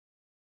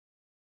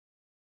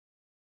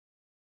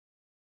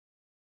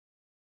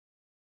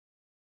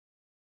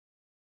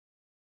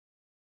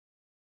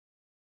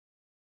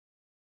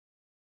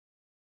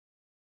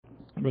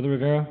Brother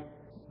Rivera.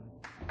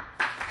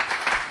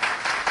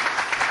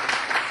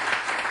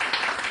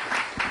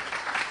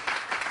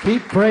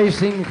 Keep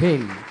praising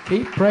Him.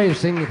 Keep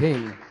praising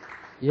Him.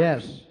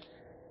 Yes,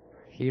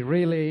 He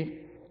really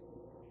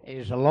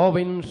is a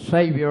loving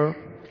Savior,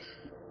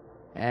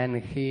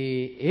 and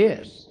He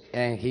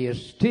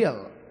is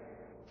still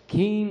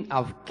King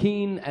of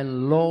kings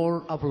and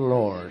Lord of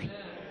lords.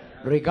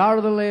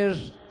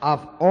 Regardless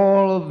of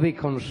all the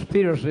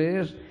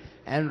conspiracies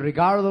and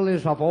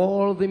regardless of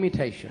all the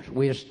imitations,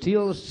 we are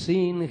still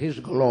seeing His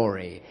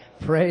glory.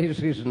 Praise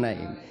His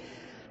name.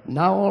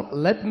 Now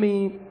let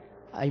me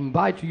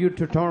invite you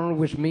to turn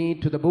with me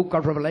to the book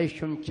of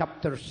Revelation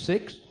chapter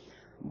 6,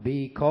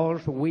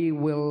 because we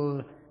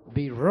will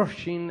be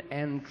rushing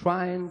and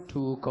trying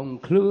to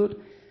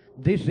conclude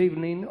this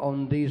evening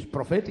on this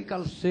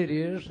prophetical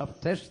series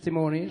of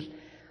testimonies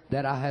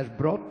that I have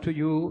brought to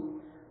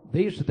you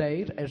this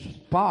day as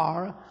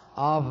part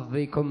of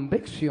the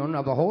conviction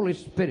of the Holy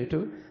Spirit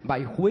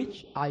by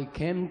which I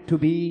came to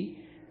be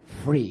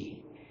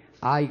free.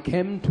 I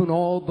came to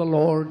know the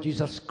Lord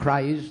Jesus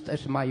Christ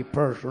as my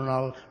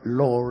personal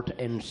Lord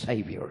and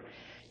Savior.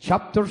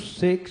 Chapter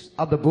 6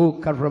 of the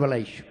book of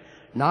Revelation.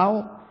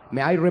 Now,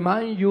 may I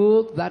remind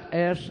you that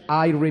as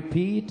I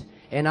repeat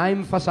and I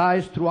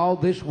emphasize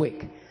throughout this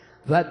week,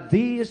 that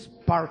these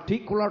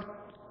particular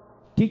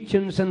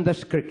teachings in the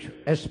Scripture,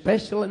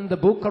 especially in the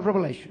book of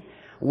Revelation,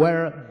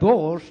 were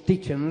those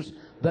teachings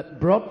that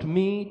brought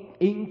me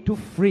into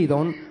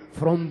freedom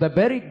from the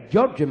very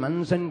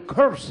judgments and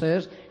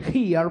curses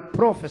here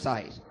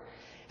prophesied.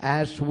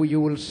 As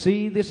you will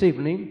see this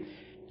evening,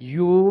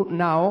 you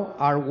now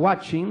are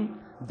watching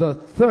the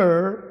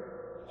third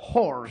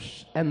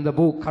horse in the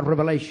book of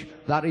Revelation.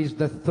 That is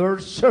the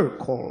third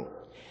circle.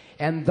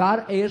 And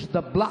that is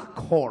the black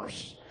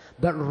horse.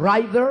 The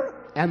rider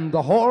and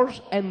the horse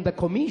and the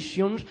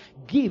commissions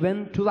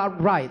given to that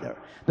rider.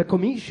 The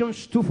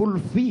commissions to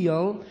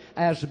fulfill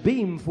as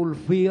being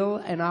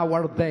fulfilled in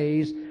our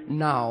days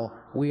now.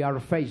 We are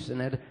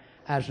facing it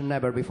as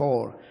never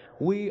before.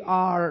 We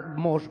are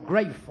most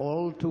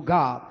grateful to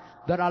God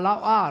that allow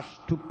us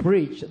to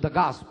preach the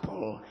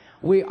gospel.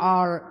 We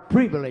are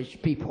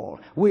privileged people.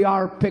 We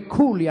are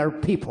peculiar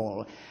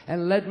people.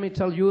 And let me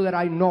tell you that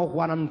I know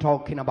what I'm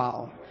talking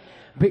about.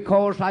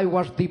 Because I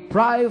was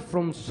deprived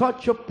from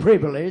such a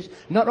privilege,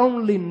 not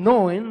only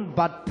knowing,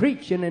 but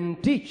preaching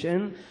and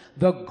teaching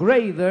the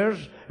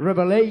greatest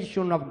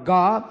revelation of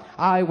God.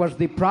 I was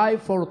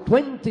deprived for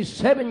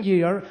 27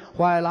 years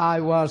while I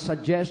was a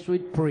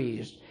Jesuit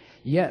priest.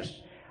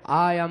 Yes,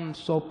 I am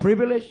so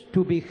privileged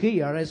to be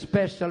here,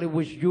 especially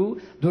with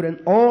you during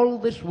all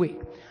this week.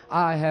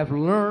 I have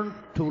learned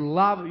to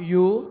love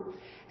you,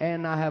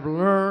 and I have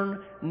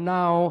learned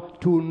now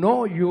to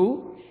know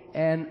you,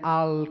 and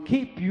I'll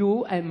keep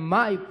you in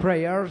my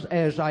prayers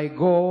as I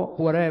go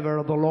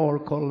wherever the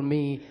Lord called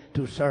me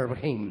to serve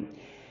Him.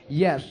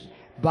 Yes,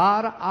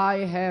 but I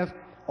have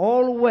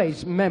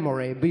always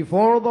memory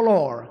before the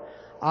Lord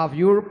of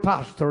your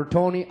pastor,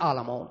 Tony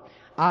Alamo.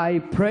 I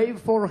pray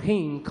for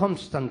him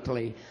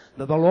constantly,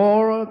 that the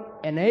Lord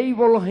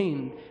enable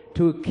him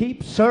to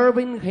keep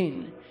serving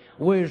Him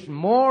with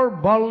more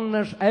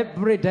boldness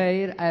every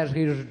day as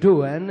he's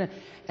doing,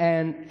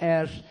 and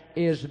as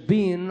is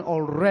being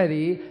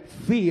already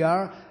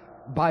feared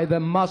by the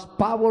most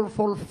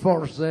powerful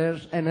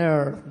forces in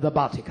earth, the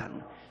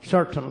Vatican.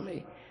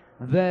 Certainly,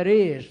 there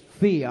is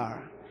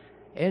fear.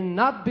 And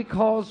not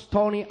because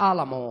Tony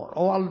Alamo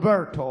or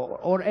Alberto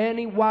or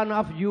any one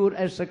of you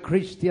as a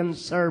Christian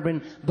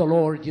serving the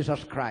Lord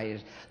Jesus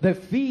Christ. The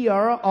fear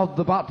of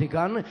the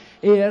Vatican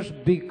is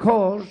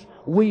because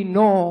we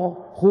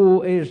know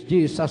who is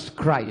Jesus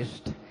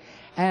Christ.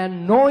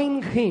 And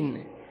knowing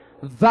Him,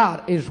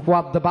 that is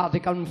what the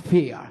Vatican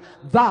fear.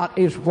 That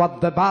is what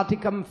the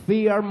Vatican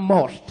fear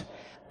most.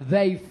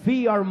 They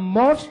fear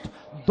most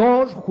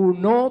those who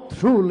know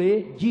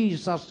truly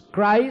Jesus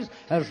Christ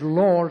as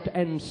Lord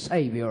and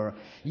Savior.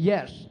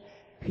 Yes,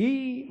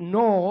 He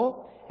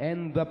know,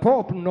 and the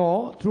Pope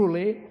know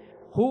truly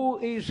who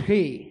is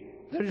He.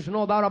 There is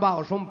no doubt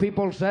about it. Some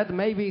people said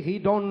maybe he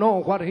don't know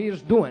what he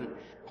is doing.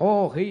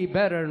 Oh, he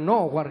better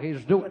know what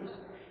he's doing.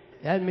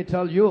 Let me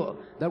tell you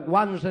that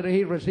once that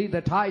he received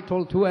the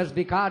title to as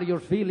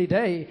Vicarius Filii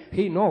Dei,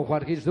 he know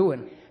what he's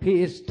doing.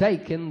 He is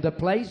taking the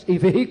place,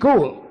 if he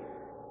could.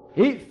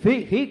 If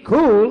he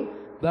could,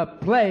 the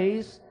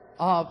place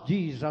of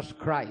Jesus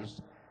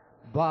Christ.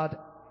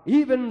 But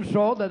even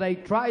so, that they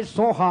try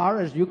so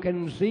hard, as you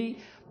can see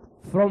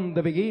from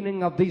the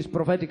beginning of this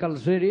prophetical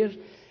series,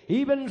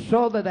 even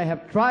so that they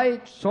have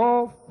tried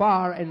so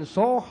far and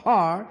so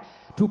hard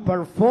to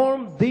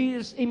perform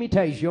this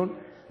imitation,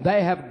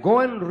 they have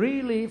gone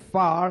really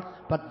far,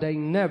 but they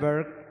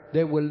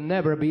will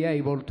never be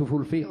able to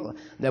fulfill.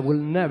 They will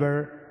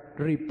never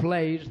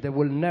replace, they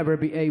will never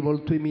be able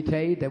to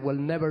imitate, they will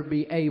never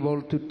be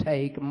able to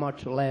take,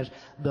 much less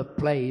the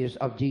place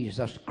of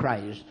Jesus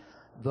Christ.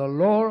 The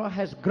Lord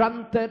has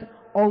granted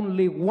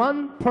only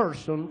one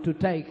person to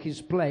take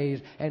His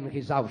place and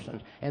His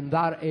absence, and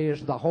that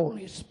is the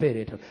Holy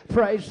Spirit.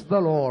 Praise the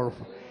Lord.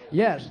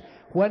 Yes,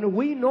 When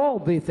we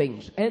know these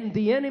things, and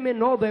the enemy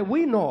know that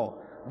we know,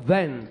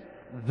 then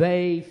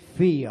they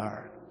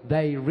fear.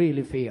 They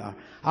really fear.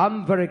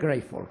 I'm very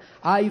grateful.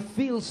 I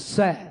feel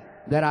sad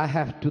that I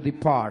have to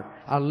depart,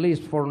 at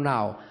least for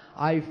now.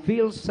 I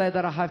feel sad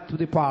that I have to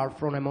depart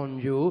from among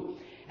you,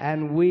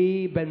 and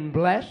we've been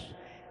blessed.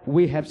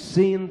 We have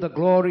seen the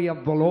glory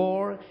of the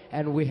Lord,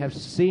 and we have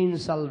seen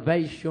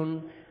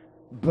salvation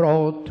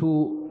brought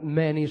to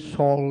many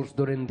souls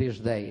during these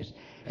days.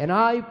 And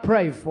I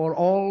pray for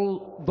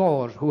all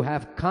those who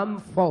have come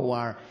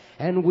forward,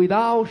 and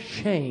without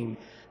shame,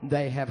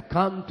 they have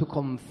come to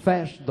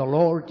confess the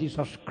Lord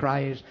Jesus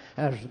Christ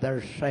as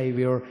their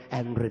Savior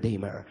and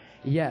Redeemer.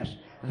 Yes,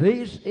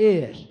 this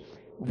is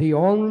the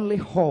only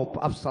hope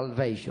of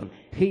salvation.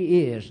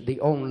 He is the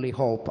only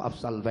hope of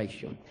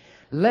salvation.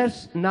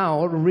 Let's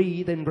now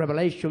read in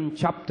Revelation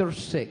chapter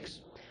 6.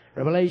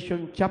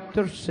 Revelation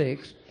chapter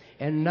 6,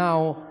 and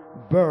now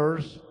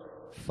verse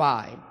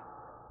 5.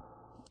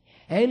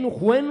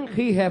 And when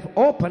he hath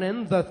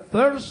opened the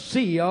third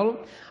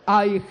seal,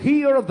 I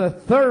hear the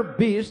third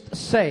beast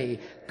say,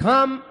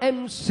 Come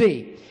and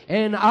see.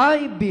 And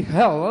I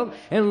beheld,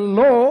 and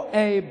lo,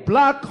 a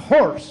black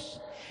horse.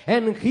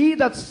 And he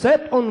that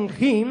sat on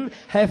him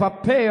hath a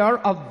pair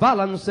of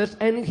balances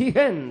in his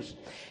hands.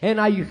 And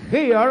I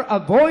hear a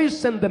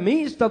voice in the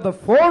midst of the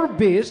four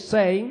beasts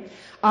saying,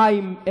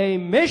 I'm a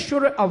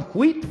measure of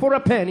wheat for a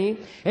penny,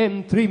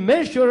 and 3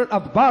 measures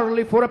of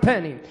barley for a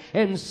penny.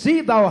 And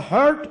see thou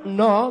hurt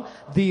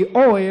not the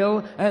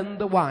oil and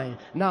the wine.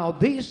 Now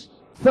this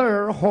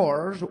third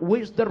horse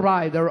with the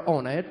rider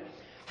on it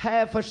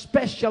have a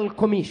special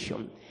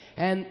commission,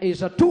 and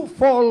is a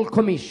twofold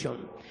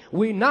commission.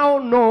 We now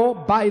know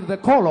by the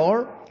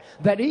color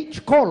that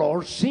each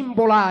color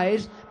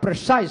symbolizes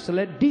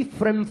precisely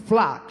different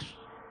flags.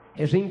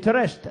 It's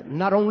interesting,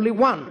 not only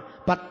one,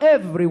 but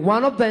every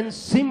one of them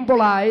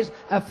symbolize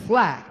a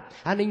flag,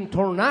 an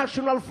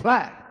international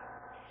flag.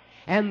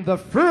 And the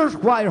first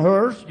white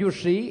horse, you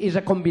see, is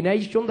a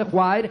combination, the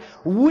white,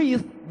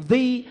 with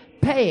the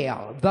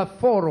pale, the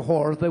fourth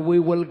horse that we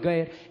will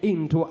get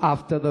into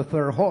after the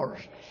third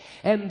horse.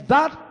 And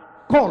that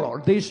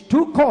color, these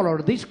two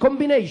colors, this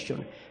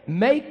combination,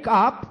 make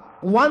up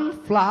one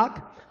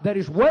flag that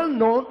is well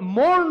known,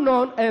 more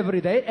known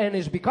every day, and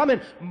is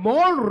becoming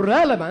more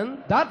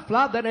relevant, that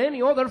flag, than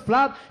any other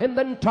flag in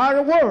the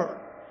entire world.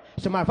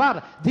 As a matter of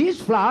fact,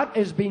 this flag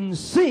has been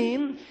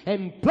seen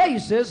in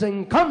places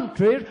and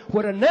countries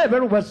where it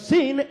never was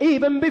seen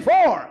even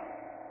before.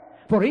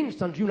 For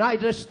instance,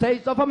 United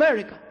States of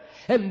America.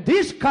 In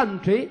this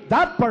country,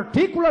 that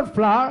particular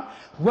flag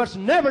was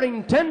never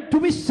intended to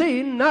be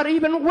seen, not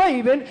even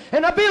waving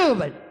in a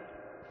building.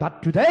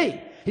 But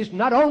today, it's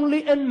not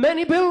only in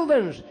many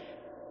buildings,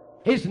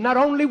 it's not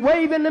only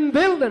waving in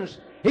buildings,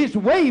 it's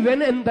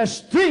waving in the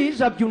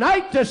streets of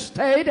United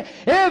States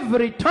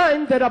every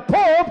time that a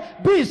Pope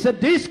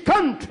visits this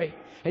country.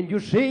 And you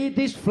see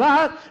this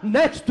flag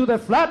next to the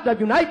flag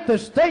of United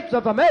States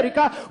of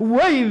America,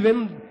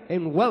 waving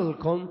and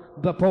welcome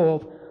the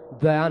Pope,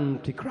 the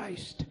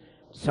Antichrist.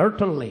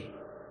 Certainly,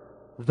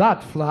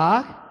 that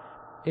flag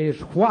is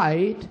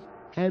white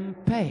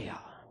and pale.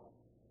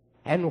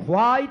 And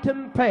white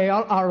and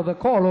pale are the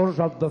colors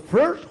of the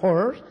first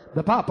horse,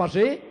 the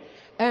papacy,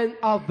 and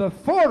of the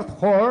fourth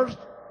horse,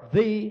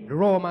 the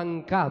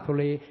Roman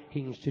Catholic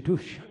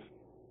institution.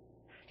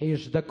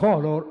 Is the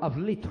color of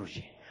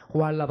liturgy,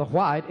 while the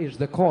white is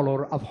the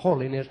color of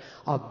holiness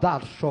of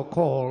that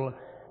so-called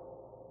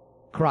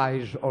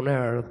Christ on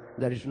earth.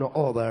 There is no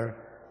other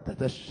than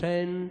the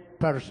same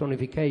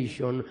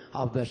personification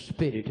of the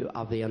spirit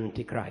of the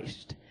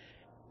Antichrist,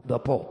 the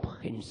Pope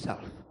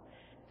himself.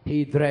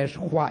 He dressed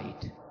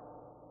white,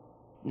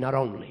 not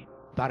only,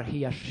 but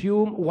he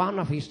assumed one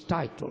of his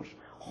titles,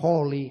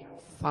 Holy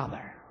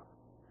Father.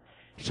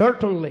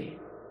 Certainly,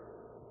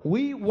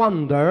 we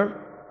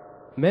wonder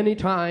many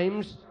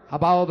times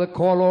about the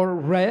color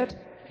red,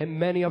 and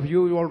many of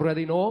you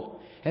already know,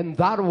 and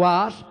that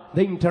was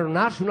the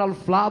international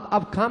flag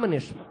of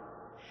communism.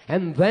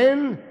 And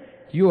then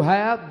you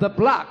have the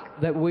black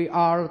that we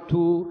are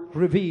to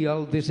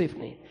reveal this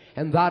evening,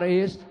 and that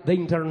is the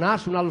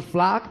international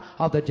flag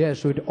of the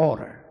Jesuit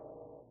order.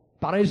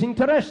 But it's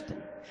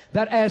interesting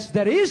that as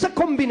there is a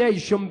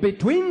combination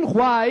between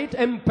white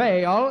and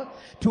pale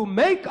to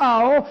make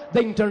out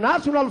the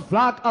international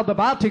flag of the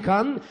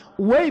Vatican,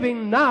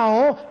 waving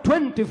now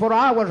 24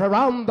 hours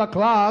around the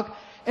clock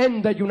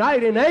in the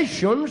United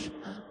Nations,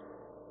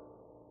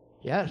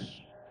 yes,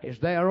 it's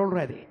there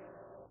already.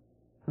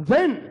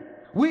 Then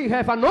we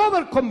have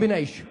another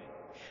combination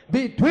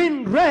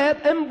between red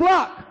and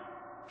black.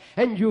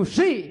 And you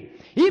see,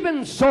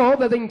 even so,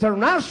 that the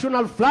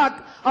international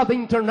flag of the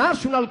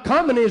international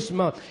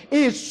communism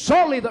is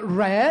solid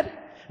red,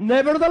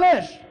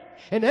 nevertheless,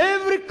 in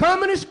every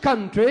communist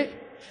country,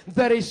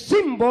 there is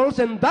symbols,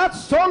 and that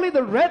solid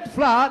red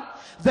flag,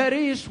 there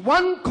is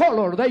one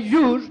color they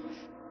use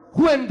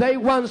when they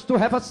want to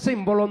have a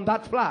symbol on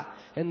that flag,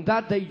 and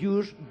that they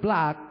use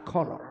black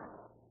color.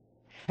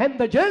 And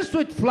the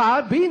Jesuit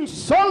flag, being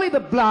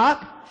solid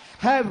black,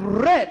 have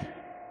red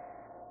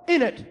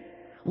in it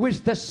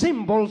with the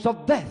symbols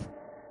of death.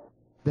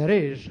 There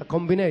is a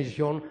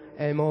combination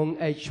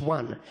among each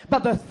one.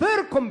 But the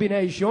third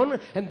combination,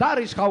 and that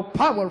is how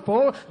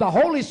powerful the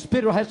Holy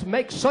Spirit has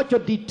made such a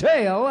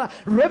detailed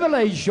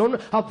revelation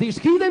of these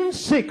hidden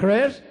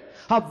secrets,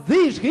 of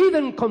this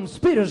hidden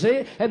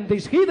conspiracy and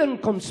this hidden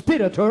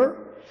conspirator,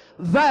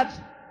 that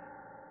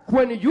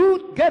when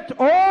you get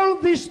all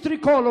these three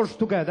colors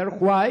together,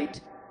 white,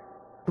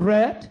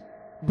 red,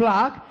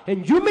 black,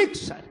 and you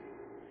mix it,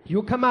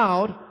 you come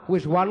out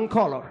with one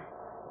color,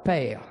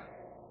 pale.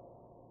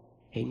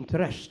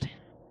 Interesting.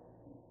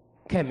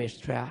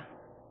 Chemistry.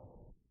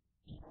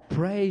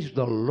 Praise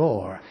the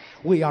Lord.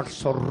 We are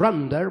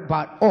surrounded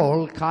by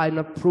all kind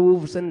of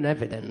proofs and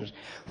evidence.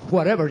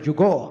 Wherever you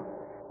go,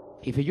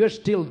 if you're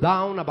still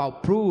down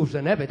about proofs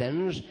and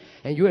evidence,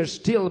 and you are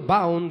still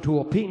bound to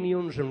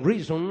opinions and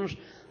reasons,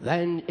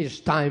 then it's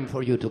time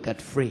for you to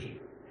get free.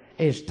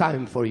 It's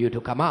time for you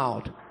to come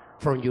out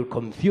from your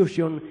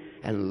confusion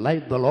and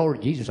let the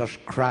Lord Jesus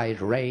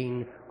Christ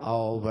reign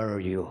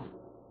over you.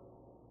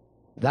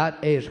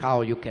 That is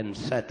how you can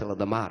settle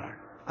the matter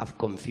of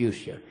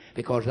confusion,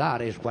 because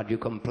that is what you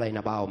complain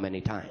about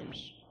many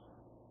times.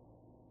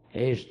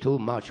 It's too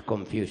much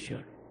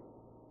confusion.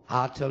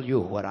 I'll tell you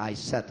what I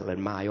settled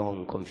in my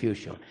own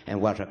confusion, and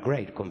was a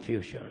great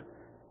confusion.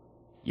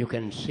 You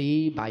can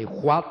see by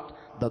what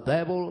the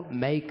devil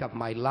make of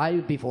my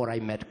life before I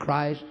met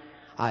Christ,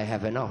 I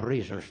have enough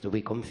reasons to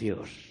be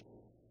confused.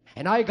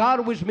 And I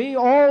got with me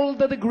all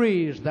the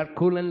degrees that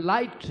could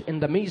enlighten in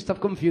the midst of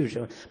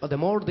confusion. But the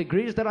more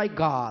degrees that I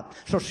got,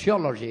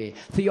 sociology,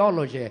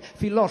 theology,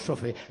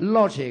 philosophy,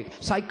 logic,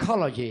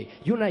 psychology,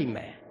 you name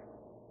it,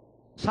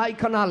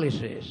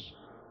 psychoanalysis,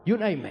 you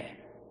name it,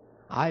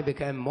 I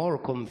became more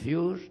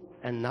confused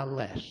and not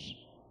less.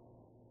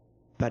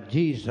 But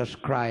Jesus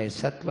Christ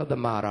settled the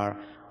matter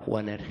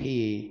when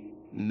He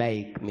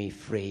made me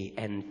free,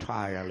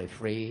 entirely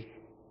free,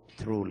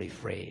 truly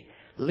free.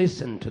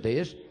 Listen to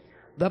this.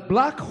 The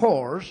black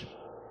horse,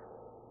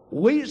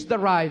 with the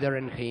rider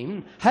in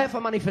him, have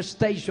a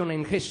manifestation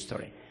in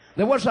history.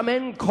 There was a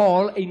man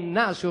called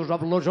Ignatius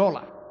of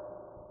Loyola.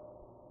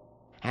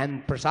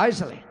 And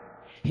precisely,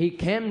 he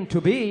came to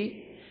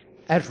be,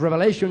 as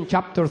Revelation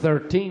chapter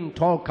 13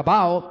 talk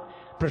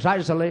about,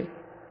 precisely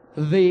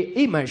the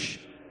image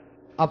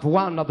of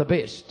one of the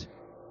beasts.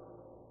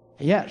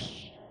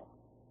 Yes,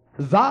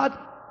 that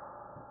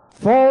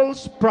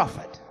false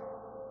prophet,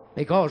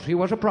 because he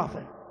was a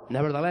prophet.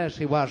 Nevertheless,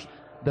 he was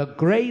the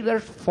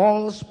greatest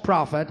false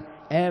prophet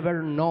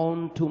ever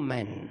known to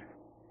men.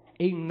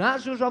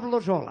 Ignatius of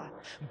Loyola,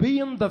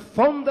 being the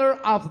founder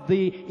of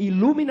the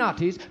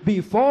Illuminatis,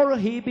 before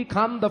he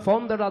became the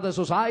founder of the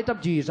Society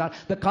of Jesus,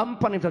 the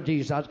Company of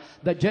Jesus,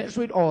 the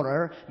Jesuit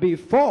order,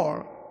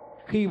 before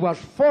he was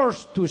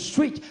forced to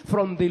switch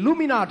from the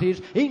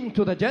Illuminatis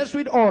into the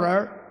Jesuit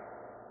order,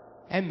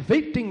 in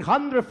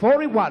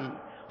 1541,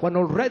 when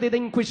already the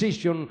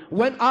Inquisition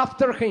went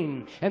after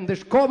him and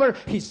discovered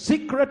his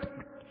secret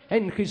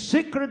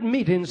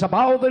meetings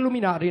about the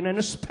Illuminati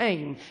in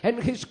Spain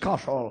and his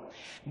castle.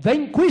 The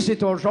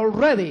Inquisitors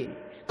already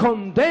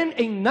condemned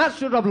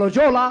Ignatius of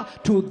Loyola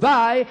to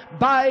die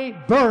by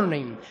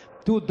burning,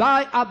 to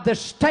die at the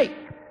stake,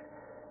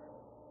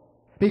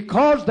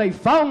 because they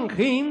found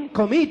him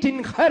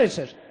committing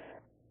heresies.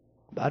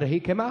 But he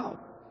came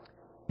out.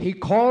 He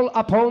called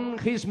upon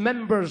his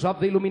members of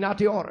the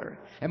Illuminati order,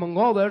 among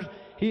others,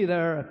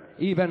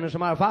 even as a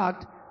matter of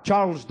fact,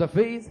 Charles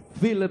V,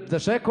 Philip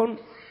II,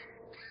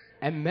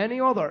 and many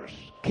others,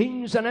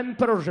 kings and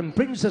emperors and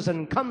princes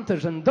and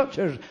countess and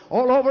duchesses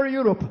all over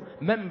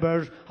Europe,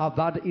 members of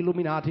that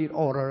Illuminati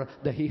order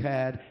that he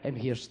had and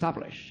he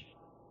established.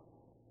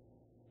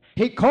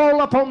 He called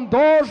upon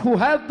those who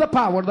had the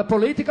power, the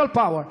political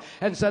power,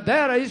 and said,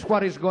 there is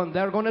what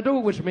they're going to do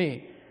with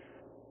me.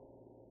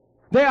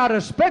 They are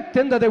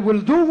expecting that they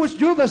will do with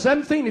you the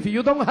same thing. If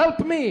you don't help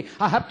me,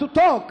 I have to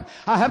talk,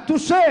 I have to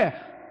say.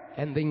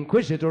 And the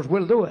Inquisitors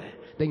will do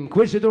it. The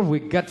Inquisitors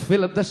will get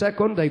Philip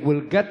II, they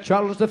will get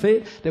Charles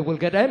V, they will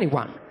get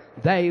anyone.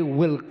 They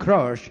will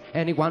crush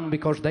anyone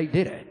because they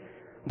did it.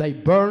 They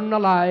burn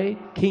alive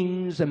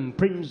kings and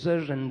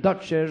princes and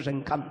duchesses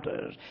and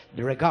countess,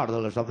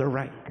 regardless of their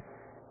rank.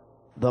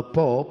 The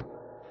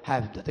Pope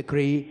have the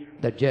decree,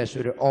 the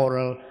Jesuit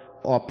order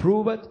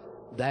approve it,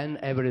 then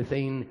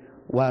everything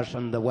was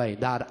on the way.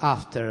 That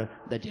after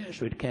the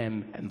Jesuit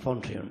came and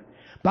functioned.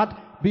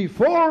 But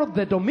before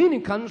the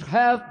Dominicans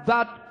had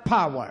that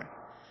power,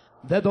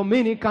 the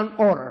Dominican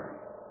order.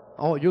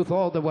 Oh, you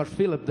thought there was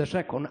Philip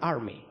II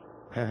army.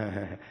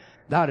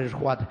 That is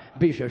what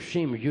Bishop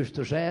Shim used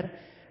to say,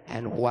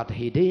 and what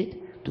he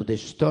did to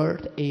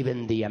distort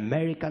even the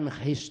American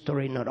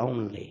history not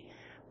only,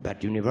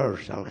 but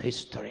universal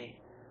history.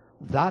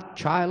 That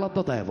child of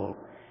the devil,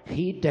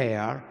 he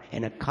dare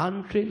in a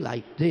country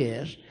like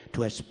this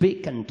to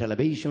speak on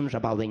televisions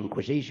about the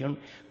Inquisition,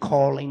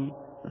 calling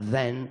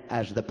then,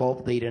 as the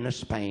Pope did in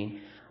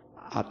Spain,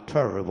 a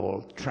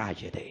terrible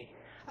tragedy.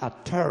 A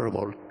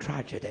terrible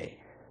tragedy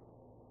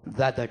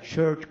that the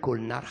church could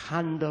not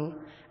handle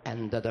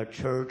and that the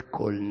church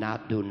could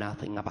not do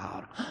nothing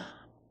about it.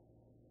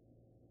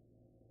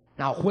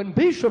 Now, when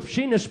Bishop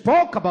Sheen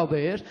spoke about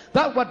this,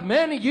 that was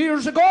many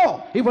years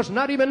ago. It was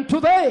not even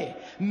today.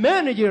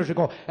 Many years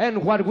ago.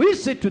 And what we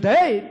see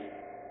today,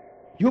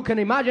 you can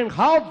imagine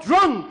how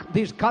drunk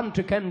this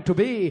country came to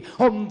be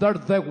under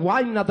the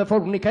wine of the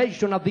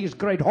fornication of this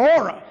great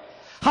whore.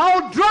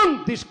 How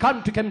drunk this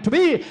country came to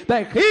be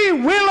that he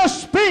will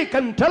speak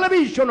on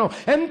television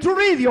and to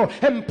radio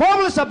and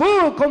publish a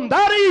book on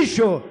that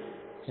issue.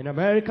 And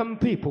American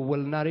people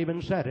will not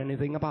even say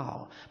anything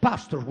about.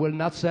 Pastors will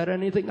not say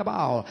anything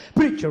about.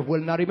 Preachers will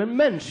not even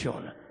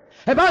mention.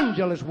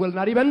 Evangelists will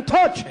not even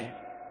touch it.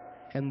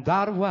 And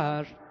that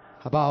was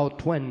about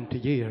 20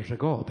 years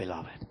ago,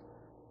 beloved.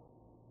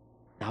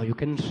 Now you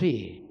can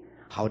see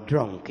how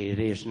drunk it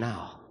is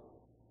now.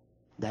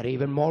 That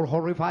even more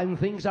horrifying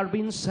things are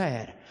being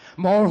said.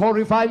 More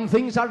horrifying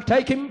things are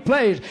taking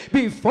place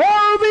before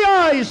the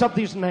eyes of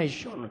this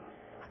nation.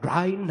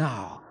 Right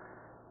now.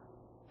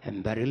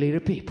 And very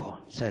little people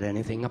said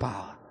anything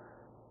about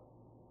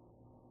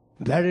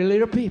it. Very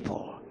little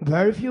people,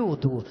 very few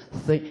do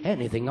think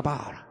anything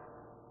about it.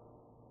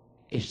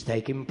 It's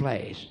taking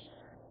place.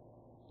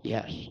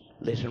 Yes,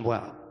 listen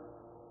well.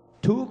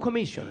 2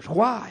 commissions.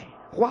 Why?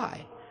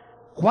 Why?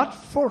 What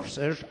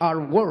forces are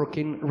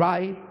working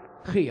right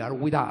here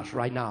with us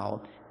right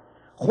now?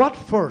 What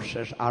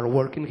forces are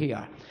working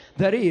here?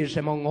 There is,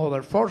 among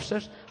other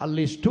forces, at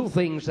least 2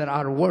 things that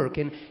are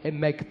working and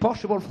make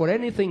possible for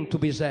anything to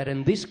be said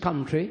in this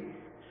country.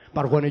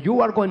 But when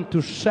you are going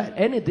to say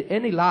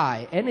any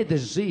lie, any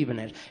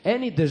deceiveness,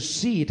 any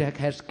deceit that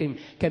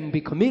can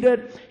be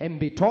committed and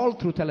be told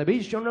through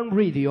television and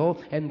radio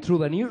and through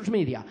the news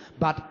media,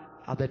 but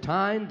at the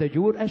time that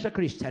you as a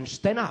Christian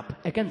stand up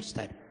against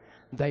it,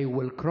 they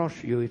will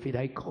crush you if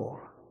they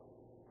call.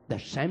 The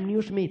same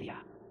news media,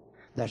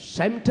 the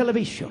same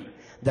television,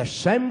 the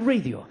same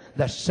radio,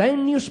 the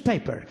same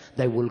newspaper,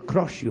 they will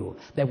crush you,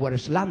 they will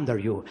slander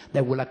you,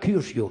 they will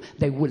accuse you,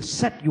 they will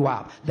set you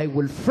up, they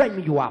will frame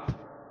you up.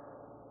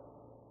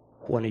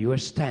 When you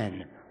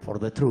stand for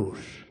the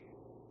truth,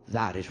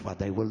 that is what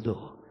they will do.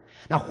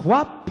 Now,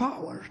 what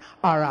powers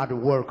are at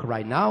work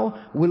right now?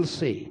 We'll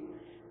see.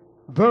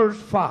 Verse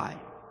 5.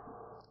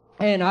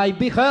 And I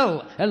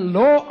beheld, and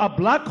lo, a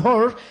black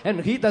horse,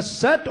 and he that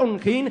sat on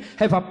him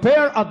have a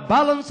pair of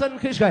balance in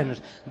his hands.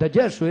 The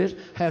Jesuit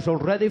has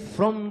already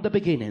from the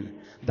beginning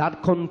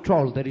that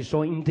control that is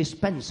so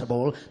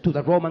indispensable to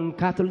the Roman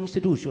Catholic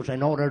institutions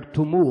in order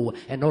to move,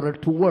 in order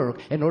to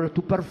work, in order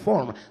to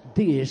perform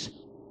this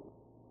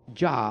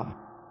job,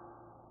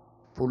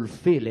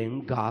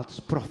 fulfilling God's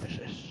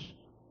prophecies.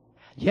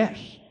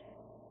 Yes.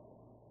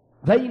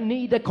 They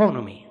need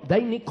economy.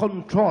 They need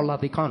control of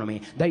the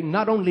economy. They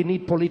not only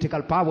need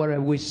political power as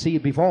we see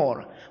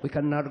before. We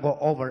cannot go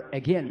over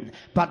again.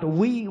 But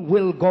we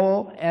will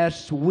go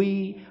as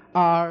we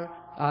are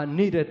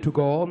needed to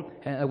go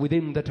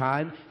within the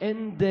time.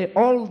 And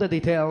all the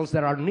details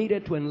that are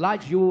needed to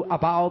enlighten you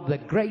about the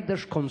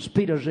greatest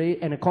conspiracy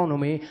and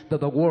economy that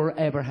the world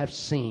ever has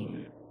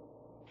seen.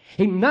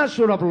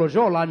 Ignatius of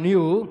Loyola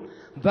knew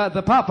that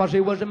the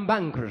papacy was in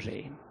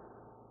bankruptcy.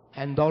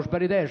 And those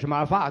very days, as a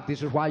matter of fact,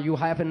 this is why you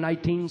have in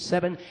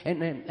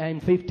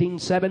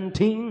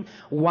 1517,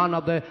 one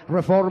of the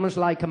reformers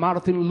like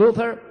Martin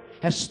Luther,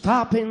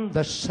 stopping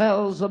the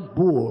sales of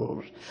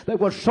bulls. They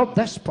were so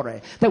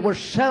desperate. They were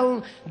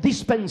selling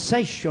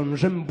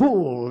dispensations and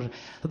bulls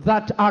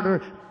that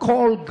are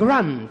called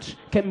grants,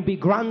 can be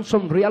grants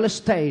on real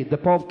estate. The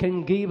Pope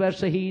can give,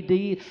 as he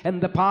did in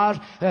the past,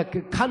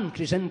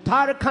 countries,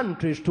 entire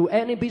countries, to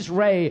any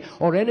viceroy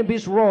or any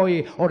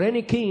viceroy or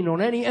any king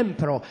or any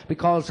emperor,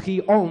 because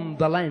he owned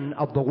the land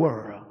of the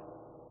world.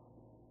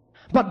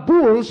 But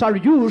bulls are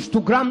used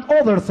to grant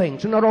other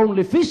things, not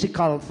only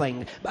physical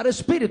things, but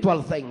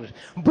spiritual things.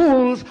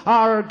 Bulls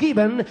are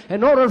given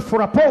in order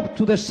for a pope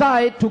to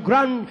decide to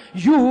grant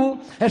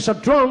you, as a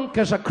drunk,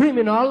 as a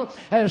criminal,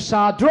 as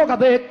a drug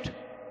addict,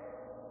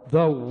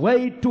 the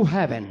way to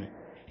heaven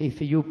if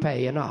you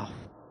pay enough.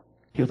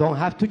 You don't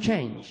have to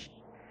change.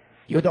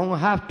 You don't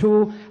have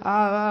to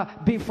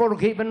be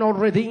forgiven or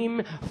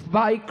redeemed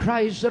by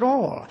Christ at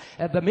all.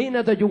 At the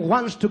minute that you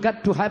want to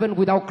get to heaven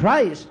without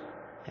Christ,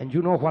 and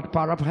you know what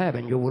part of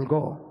heaven you will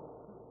go.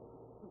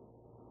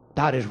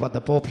 That is what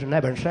the popes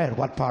never said,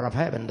 what part of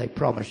heaven they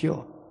promise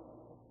you.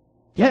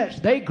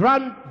 Yes, they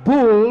grant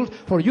bulls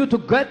for you to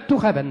get to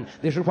heaven.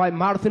 This is why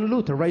Martin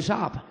Luther raised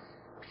up.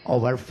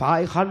 Over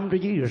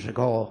 500 years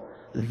ago,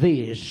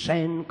 this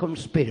same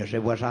conspiracy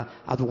was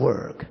at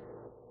work.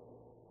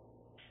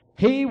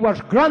 He was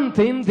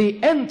granting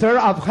the enter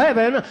of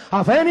heaven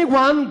of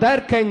anyone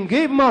that can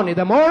give money.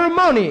 The more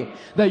money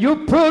that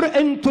you put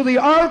into the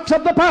arks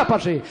of the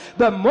papacy,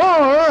 the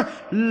more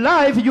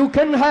life you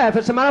can have.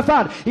 As a matter of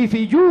fact, if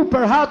you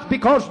perhaps,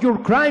 because your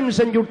crimes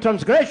and your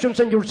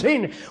transgressions and your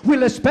sin,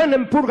 will spend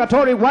in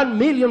purgatory 1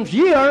 million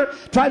years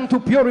trying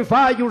to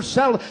purify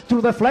yourself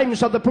through the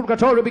flames of the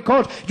purgatory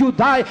because you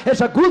die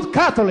as a good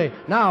Catholic.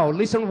 Now,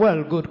 listen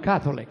well, good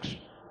Catholics.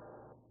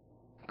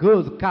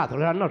 Good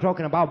Catholics. I'm not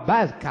talking about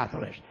bad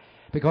Catholics.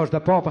 because the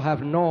Pope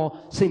have no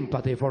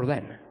sympathy for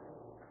them.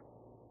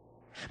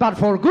 But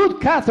for good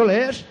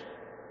Catholics,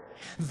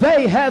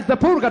 they have the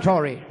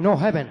purgatory, no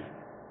heaven.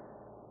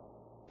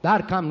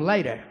 That comes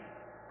later,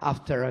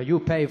 after you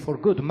pay for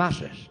good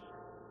masses.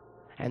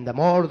 And the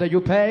more that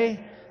you pay,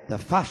 the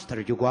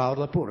faster you go out of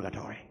the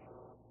purgatory.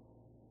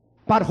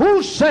 But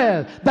who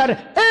said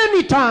that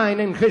any time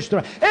in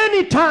history,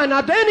 any time,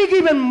 at any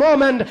given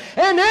moment,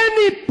 in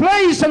any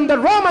place in the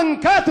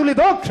Roman Catholic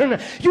doctrine,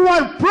 you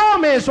are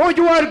promised, or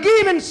you are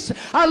given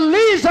at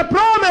least a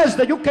promise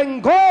that you can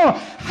go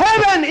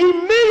heaven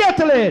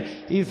immediately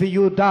if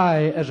you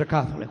die as a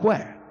Catholic?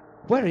 Where?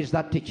 Where is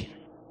that teaching?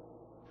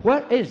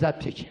 Where is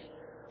that teaching?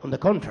 On the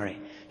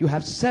contrary, you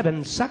have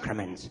 7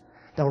 sacraments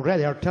that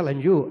already are telling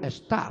you,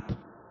 stop.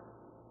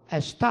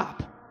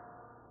 Stop.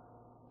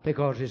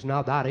 Because it's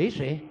not that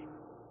easy.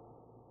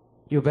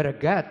 You better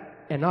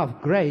get enough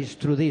grace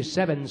through these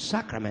 7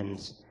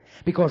 sacraments,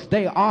 because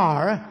they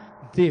are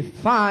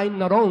defined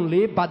not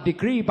only but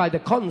decreed by the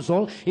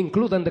Council,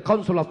 including the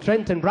Council of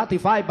Trent, and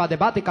ratified by the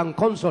Vatican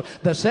Council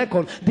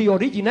II, the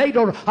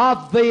originator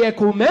of the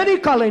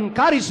ecumenical and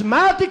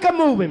charismatic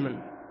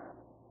movement.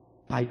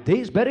 By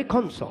these very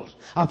councils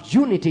of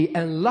unity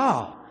and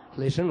love,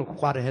 listen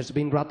what has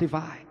been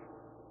ratified.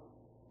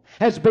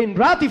 Has been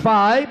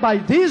ratified by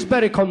this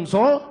very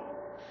council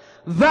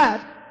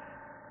that,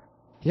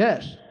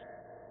 yes,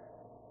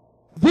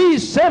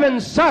 these 7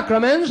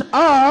 sacraments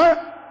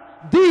are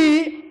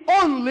the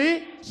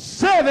only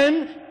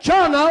 7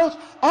 channels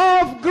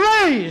of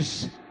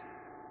grace.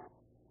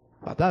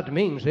 What that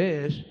means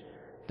is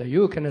that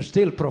you can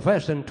still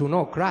profess to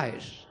know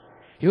Christ.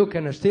 You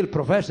can still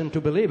profess to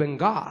believe in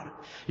God.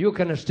 You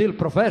can still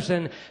profess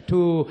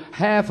to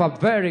have a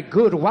very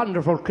good,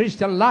 wonderful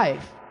Christian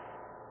life.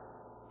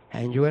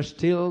 And you are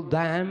still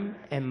damned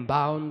and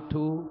bound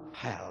to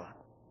hell.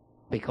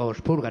 Because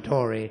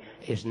purgatory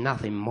is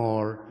nothing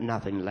more,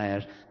 nothing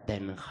less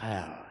than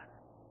hell.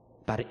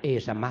 But it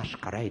is a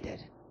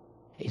masqueraded.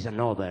 It's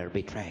another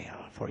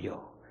betrayal for you.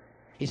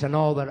 It's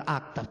another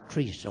act of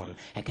treason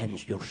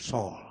against your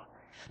soul,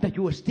 that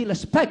you are still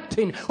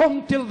expecting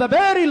until the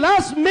very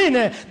last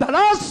minute, the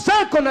last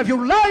second of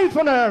your life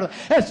on earth,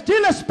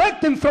 still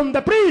expecting from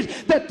the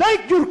priest that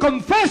take your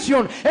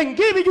confession and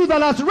give you the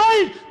last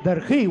right,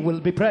 that he will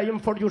be praying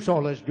for your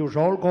soul as your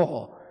soul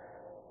go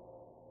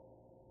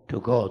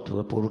to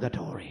the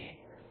purgatory,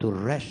 to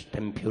rest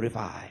and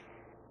purify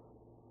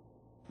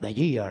the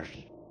years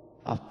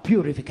of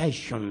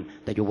purification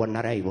that you were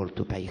not able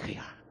to pay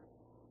here.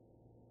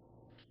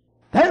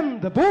 Then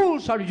the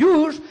bulls are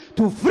used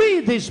to free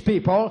these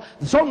people,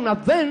 some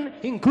of them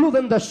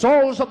including the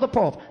souls of the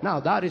Pope. Now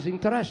that is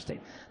interesting,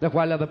 that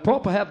while the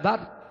Pope have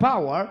that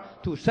power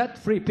to set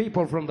free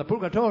people from the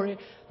purgatory,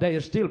 they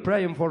are still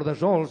praying for the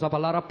souls of a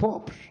lot of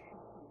popes.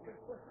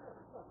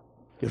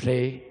 You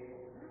see,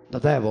 the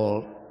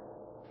devil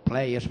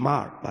plays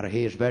smart, but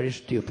he is very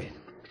stupid.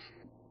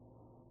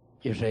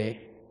 You see,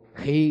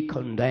 he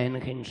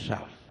condemned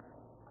himself.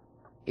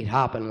 It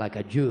happened like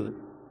a Jew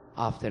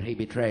after he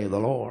betrayed the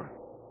Lord.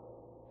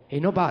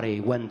 Nobody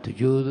went to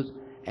Judas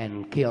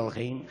and killed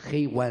him.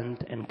 He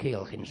went and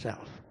killed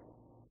himself.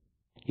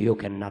 You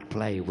cannot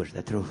play with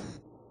the truth.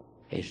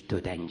 It's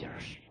too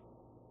dangerous.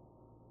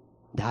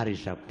 That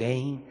is a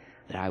game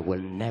that I will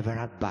never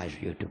advise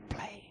you to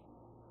play,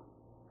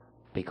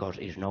 because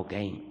it's no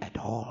game at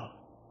all.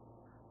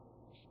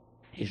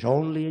 It's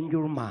only in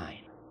your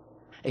mind.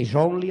 It's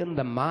only in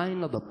the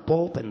mind of the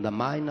Pope and the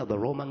mind of the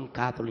Roman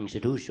Catholic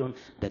institution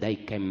that they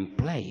can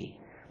play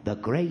the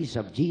grace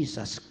of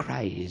Jesus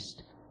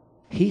Christ.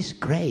 His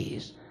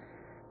grace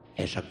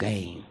is a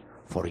gain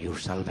for your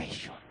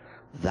salvation.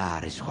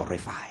 That is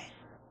horrifying.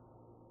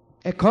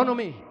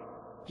 Economy.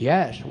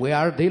 Yes, we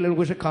are dealing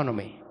with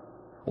economy.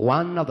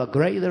 One of the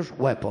greatest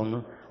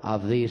weapons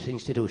of this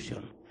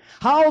institution.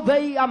 How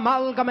they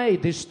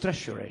amalgamate these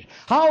treasuries.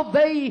 How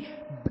they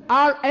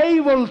are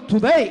able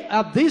today,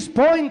 at this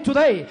point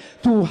today,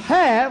 to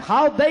have,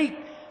 how they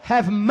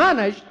have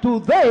managed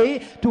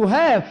today to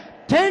have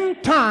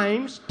 10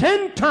 times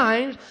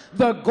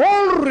the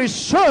gold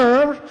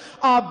reserves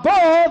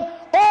above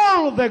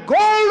all the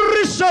gold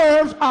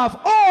reserves of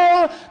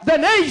all the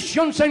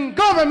nations and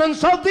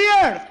governments of the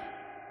earth.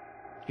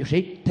 You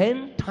see,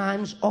 10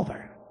 times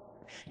over.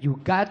 You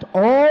got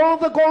all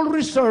the gold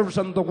reserves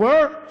in the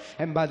world,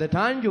 and by the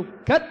time you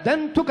get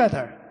them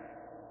together,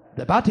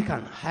 the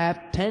Vatican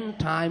have 10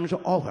 times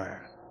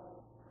over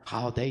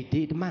how they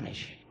did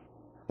manage.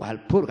 While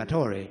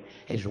purgatory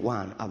is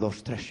one of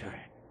those treasures.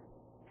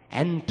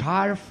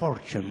 Entire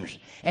fortunes,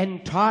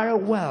 entire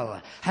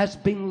wealth has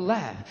been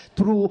left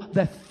through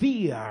the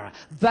fear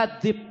that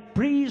the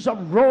priests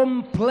of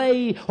Rome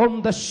play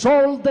on the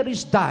soul that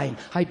is dying.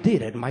 I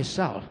did it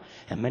myself,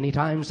 and many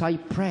times I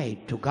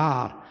prayed to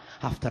God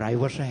after I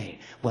was saved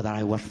whether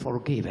I was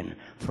forgiven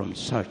from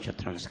such a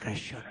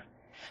transgression.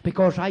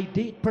 Because I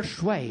did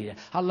persuade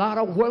a lot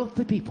of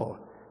wealthy people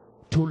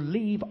to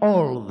leave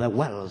all the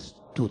wealth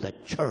to the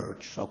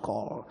church,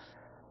 so-called,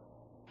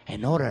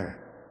 in order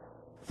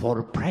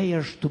for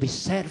prayers to be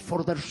said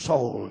for their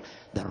soul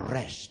the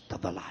rest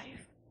of the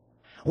life.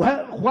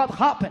 Well, what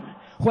happened?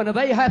 When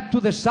they had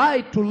to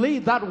decide to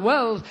leave that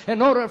wealth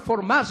in order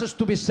for masses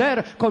to be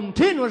said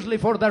continuously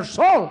for their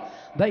soul,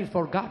 they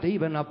forgot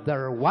even of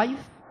their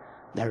wife,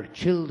 their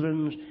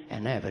children,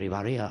 and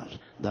everybody else.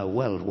 The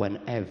wealth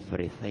went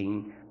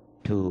everything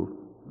to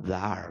the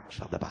arks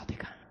of the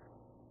Vatican.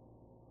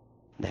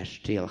 That's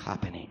still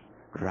happening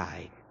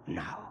right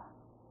now.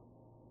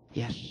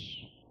 Yes.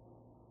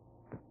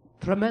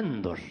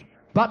 Tremendous.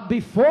 But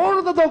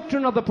before the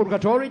doctrine of the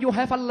purgatory, you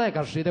have a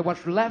legacy that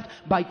was left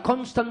by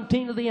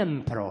Constantine the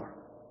emperor.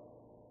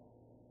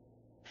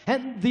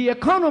 And the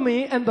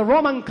economy and the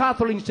Roman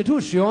Catholic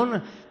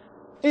institution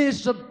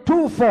is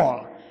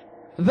twofold.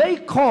 They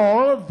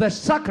call the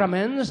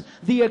sacraments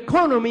the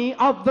economy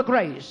of the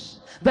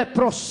grace, the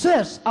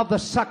process of the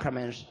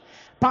sacraments.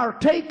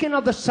 Partaking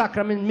of the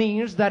sacrament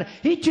means that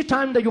each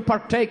time that you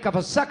partake of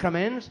a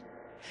sacrament,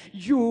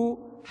 you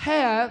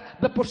have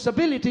the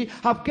possibility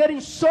of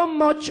getting so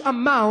much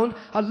amount,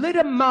 a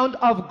little amount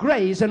of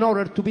grace in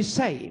order to be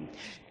saved.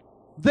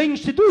 The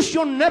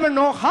institution never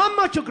know how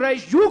much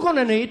grace you're going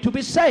to need to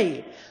be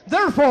saved.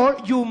 Therefore,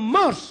 you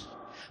must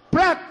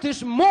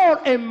practice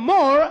more and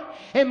more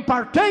and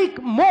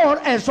partake more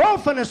as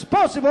often as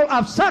possible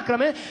of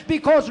sacrament,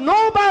 because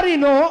nobody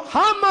knows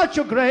how much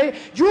grace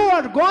you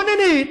are going to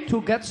need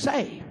to get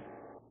saved.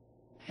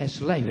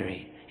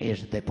 Slavery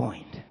is the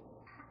point.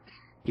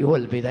 You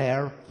will be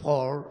there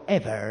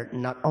forever,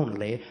 not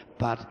only,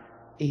 but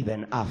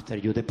even after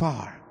you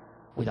depart,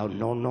 without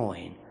no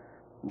knowing.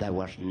 There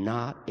was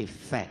not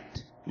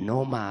effect,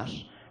 no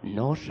mass,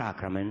 no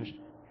sacraments,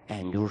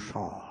 and your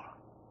soul.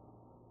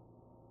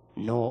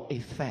 No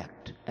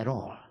effect at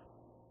all.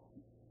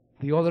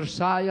 The other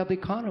side of the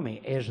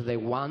economy is the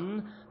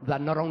one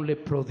that not only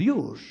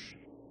produces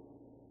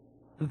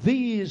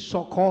these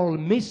so-called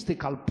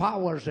mystical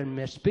powers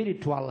and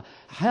spiritual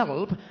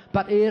help,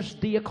 but is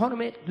the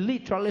economy,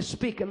 literally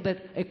speaking, the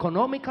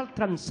economical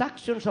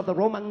transactions of the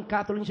Roman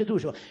Catholic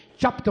institution.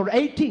 Chapter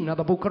 18 of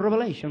the book of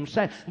Revelation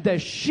says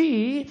that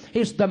she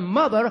is the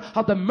mother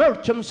of the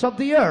merchants of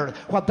the earth.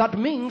 What that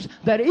means,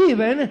 that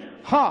even,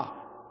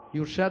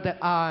 you said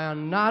that I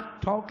am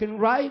not talking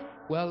right?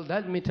 Well,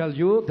 let me tell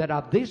you that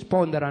at this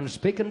point that I'm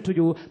speaking to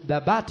you, the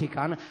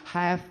Vatican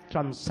have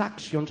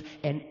transactions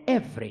in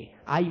every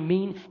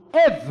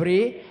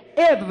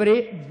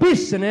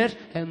business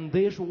in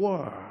this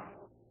world.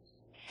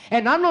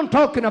 And I'm not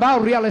talking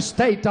about real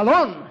estate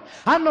alone.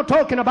 I'm not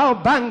talking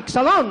about banks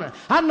alone.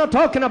 I'm not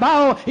talking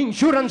about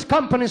insurance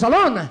companies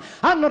alone.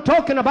 I'm not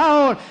talking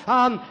about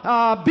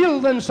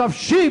buildings of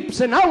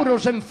ships and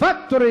autos and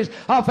factories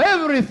of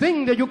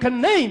everything that you can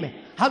name.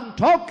 I'm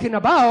talking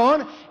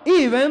about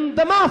even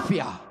the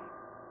mafia.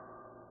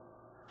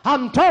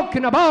 I'm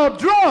talking about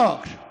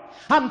drugs.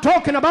 I'm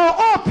talking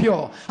about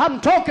opium.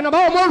 I'm talking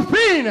about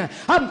morphine.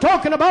 I'm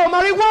talking about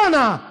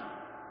marijuana.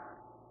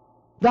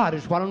 That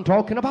is what I'm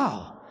talking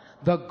about.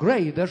 The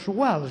greatest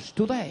wealth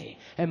today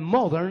in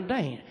modern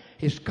day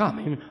is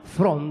coming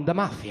from the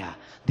mafia,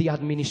 the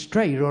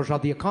administrators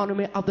of the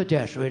economy of the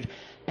Jesuit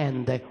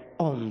and the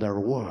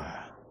underworld.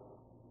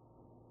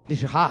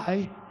 This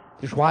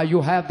is why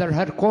you have their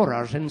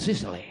headquarters in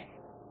Sicily.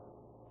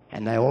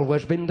 And they've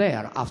always been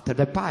there. After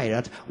the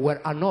pirates were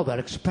another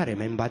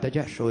experiment by the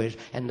Jesuits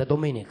and the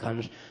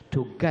Dominicans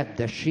to get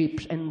the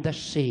ships in the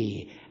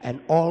sea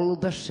and all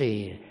the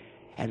sea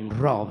and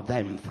rob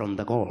them from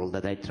the gold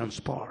that they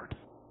transport.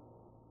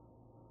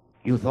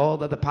 You thought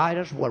that the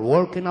pirates were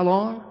working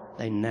alone?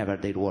 They never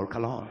did work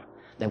alone.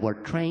 They were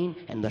trained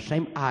in the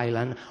same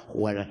island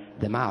where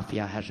the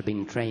mafia has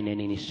been trained and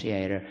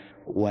initiated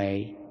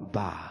way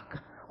back,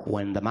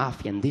 when the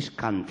mafia in this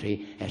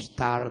country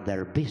started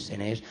their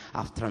business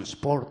of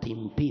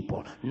transporting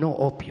people. No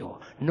opium,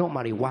 no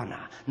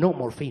marijuana, no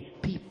morphine.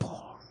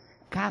 People,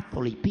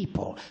 Catholic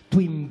people, to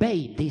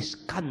invade this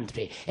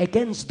country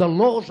against the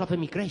laws of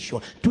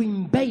immigration, to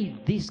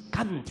invade this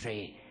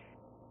country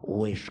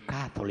with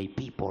Catholic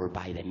people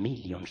by the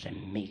millions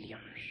and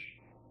millions.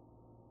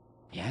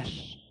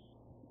 Yes.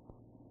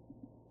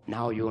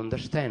 Now you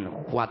understand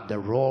what the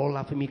role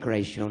of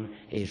immigration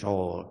is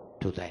all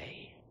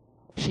today.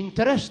 It's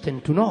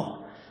interesting to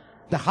know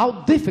that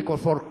how difficult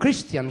for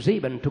Christians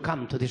even to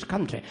come to this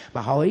country,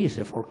 but how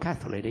easy for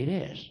Catholics it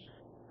is.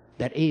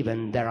 That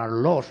even there are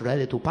laws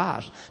ready to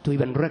pass to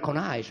even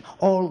recognize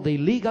all the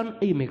illegal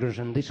immigrants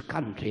in this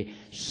country,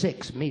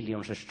 6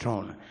 million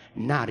strong,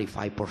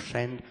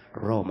 95%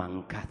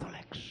 Roman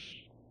Catholics.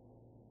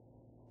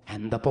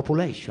 And the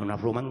population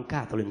of Roman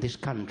Catholics in this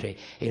country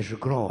is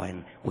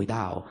growing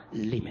without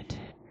limit,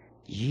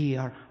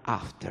 year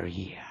after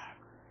year.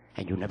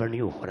 And you never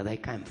knew where they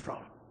came from.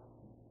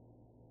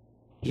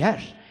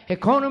 Yes,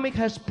 economy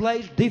has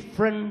played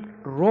different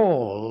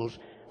roles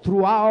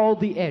throughout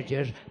the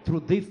ages,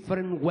 through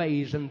different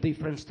ways and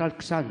different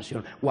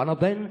transactions. One of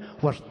them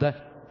was the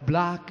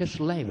black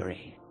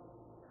slavery.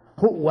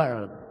 Who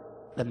were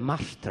the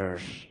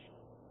masters?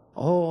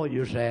 Oh,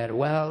 you said,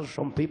 well,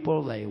 some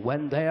people, they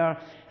went there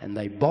and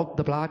they bought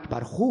the black,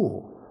 but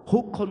who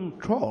Who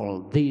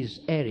control these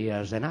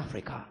areas in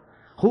Africa?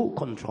 Who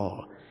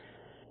control?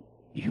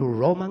 You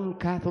Roman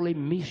Catholic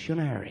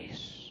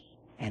missionaries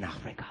in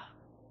Africa.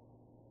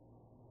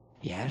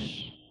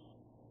 Yes.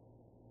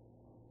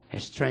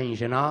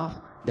 Strange enough,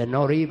 they're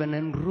not even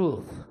in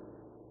Ruth.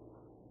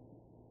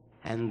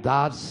 And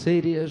that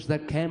series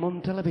that came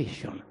on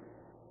television,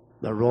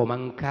 the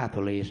Roman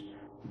Catholics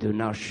do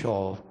not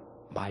show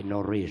by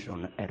no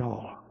reason at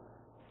all.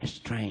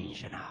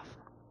 Strange enough.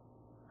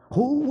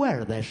 Who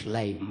were the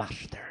slave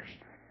masters?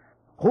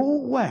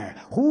 Who were?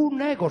 Who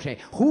negotiate?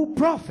 Who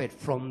profit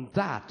from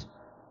that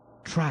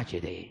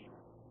tragedy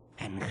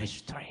and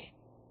history?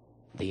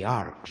 The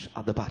arks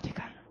of the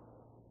Vatican.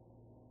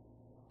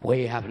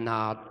 We have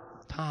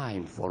not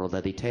time for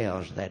the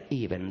details that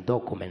even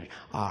documents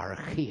are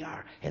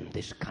here in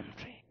this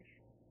country.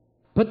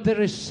 But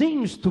there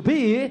seems to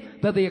be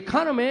that the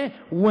economy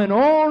went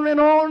on and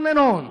on and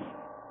on.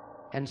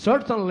 And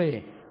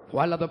certainly,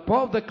 while the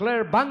Pope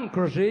declared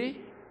bankruptcy,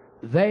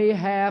 they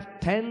have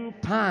 10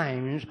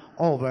 times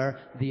over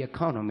the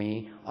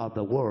economy of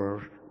the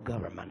world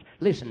government.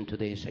 Listen to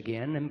this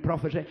again in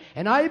prophecy.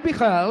 And I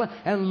beheld,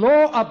 and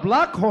lo, a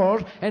black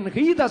horse, and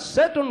he that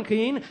sat on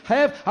him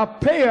have a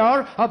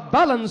pair of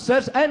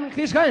balances in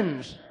his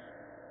hands.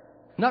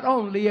 Not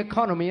only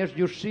economy, as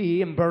you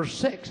see in verse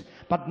 6,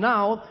 but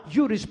now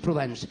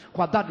jurisprudence.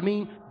 What that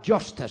means?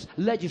 Justice,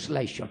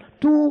 legislation.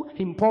 Two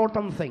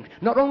important things.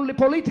 Not only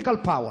political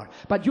power,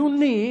 but you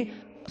need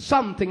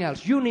something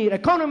else. You need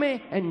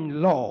economy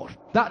and laws.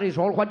 That is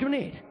all what you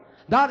need.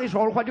 That is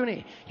all what you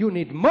need. You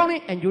need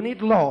money and you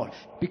need law.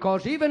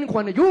 Because even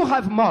when you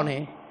have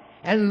money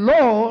and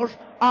laws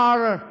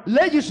are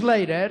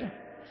legislated,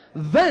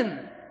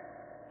 then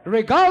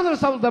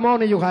regardless of the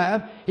money you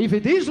have, if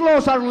these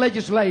laws are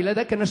legislated,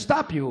 they can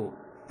stop you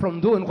from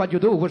doing what you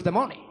do with the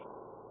money.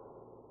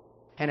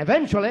 And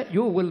eventually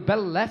you will be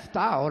left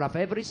out of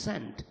every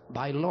cent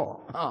by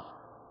law.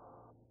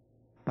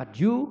 But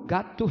you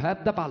got to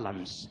have the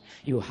balance.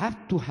 You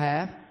have to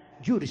have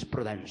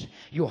jurisprudence.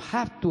 You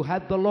have to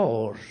have the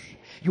laws.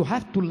 You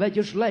have to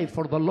legislate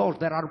for the laws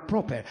that are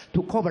proper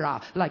to cover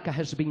up, like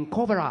has been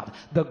covered up,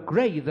 the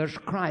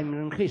greatest crime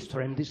in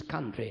history in this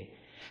country.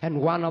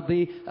 And one of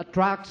the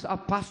tracts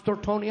of Pastor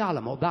Tony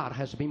Alamo, that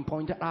has been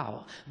pointed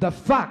out. The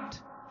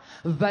fact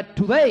that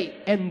today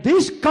in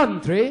this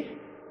country,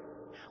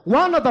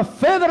 one of the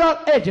federal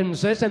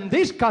agencies in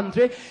this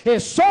country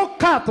is so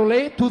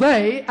Catholic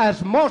today,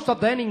 as most of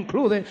them,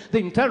 including the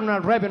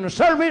Internal Revenue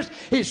Service,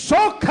 is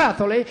so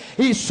Catholic,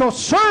 is so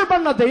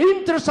servant of the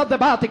interests of the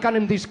Vatican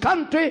in this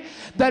country,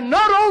 that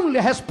not only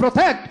has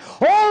protected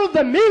all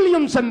the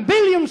millions and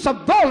billions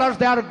of dollars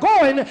that are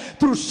going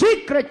through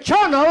secret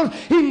channels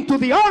into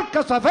the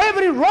archives of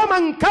every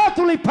Roman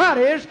Catholic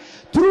parish,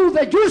 through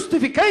the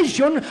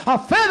justification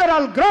of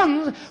federal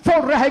grants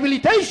for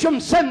rehabilitation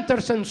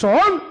centers and so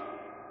on.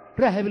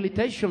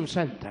 Rehabilitation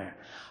center.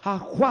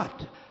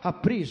 What? A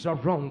priest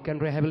of Rome can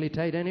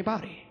rehabilitate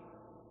anybody.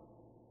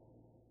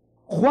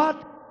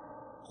 What?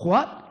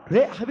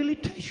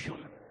 Rehabilitation.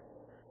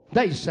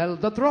 They sell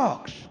the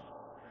drugs.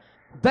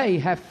 They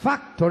have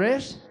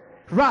factories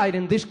right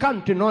in this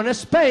country, not in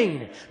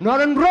Spain,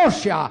 not in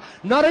Russia,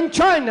 not in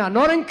China,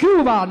 not in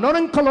Cuba, not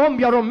in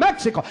Colombia or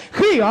Mexico.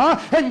 Here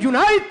in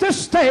United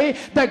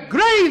States, the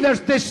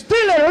greatest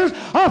distillers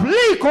of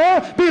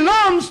liquor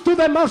belongs to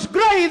the most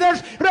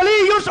greatest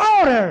religious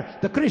order,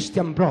 the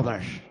Christian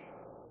Brothers.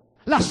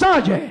 La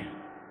Salle,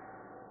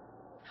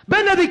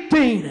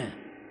 Benedictine,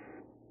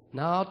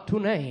 not to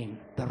name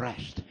the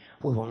rest.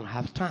 We won't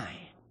have time.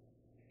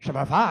 As a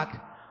matter of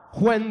fact,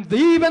 when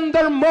even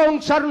their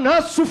monks are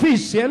not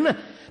sufficient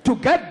to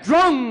get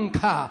drunk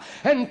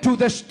and to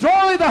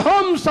destroy the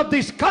homes of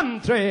this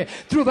country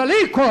through the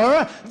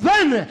liquor,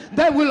 then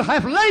they will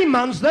have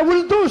laymen that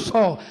will do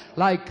so,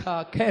 like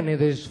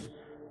Kennedy's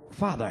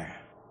father,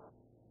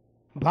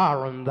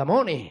 borrowing the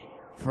money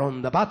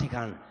from the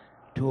Vatican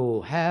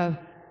to have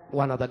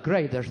one of the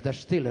greatest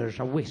distillers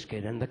of whiskey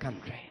in the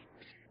country,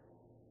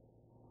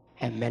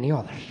 and many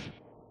others.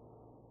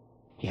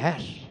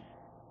 Yes.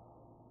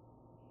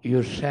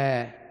 You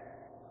say,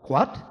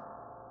 what?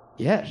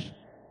 Yes.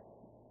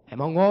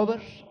 Among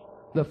others,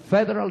 the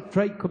Federal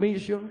Trade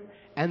Commission,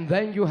 and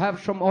then you have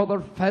some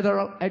other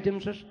federal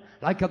agencies,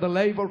 like the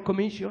Labor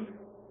Commission,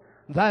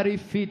 that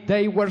if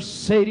they were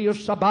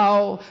serious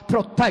about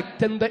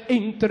protecting the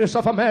interests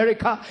of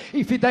America,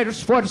 if they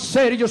were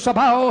serious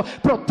about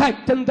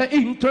protecting the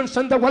interests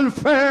and the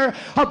welfare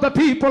of the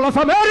people of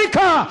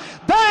America,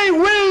 they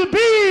will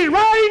be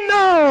right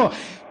now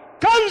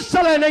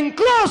canceling and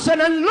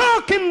closing and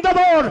locking the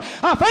door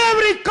of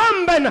every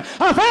convent,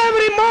 of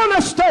every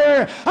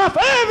monastery, of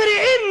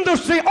every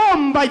industry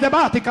owned by the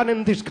Vatican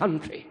in this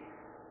country.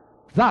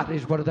 That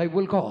is where they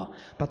will go.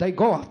 But they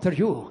go after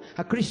you,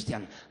 a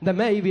Christian, that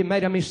maybe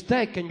made a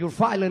mistake and you're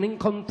filing in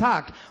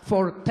contact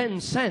for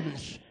 10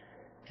 cents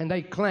and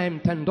they claim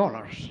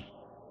 $10.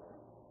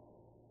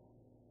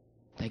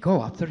 They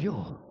go after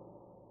you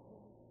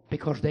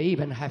because they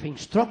even have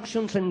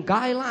instructions and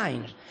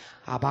guidelines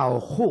about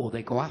who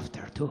they go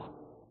after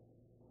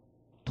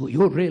to Do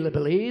you really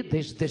believe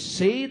this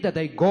deceit that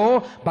they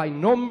go by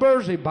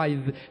numbers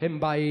and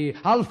by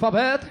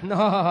alphabet?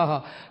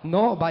 No,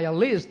 no, by a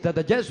list that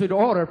the Jesuit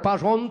order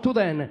pass on to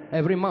them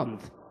every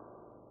month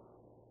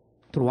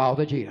throughout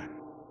the year.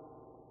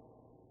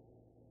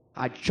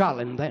 I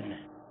challenge them.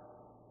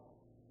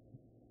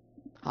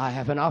 I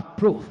have enough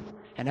proof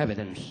and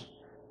evidence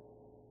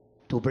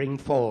to bring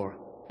forth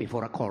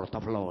before a court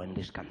of law in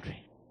this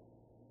country.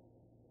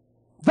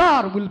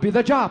 That will be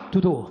the job to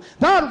do.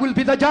 That will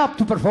be the job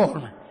to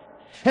perform.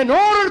 In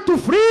order to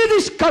free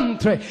this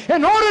country,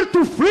 in order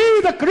to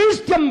free the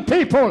Christian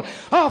people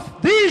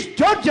of these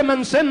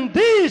judgments and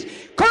these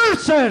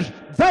curses,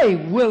 they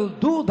will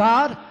do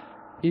that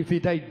if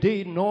they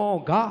did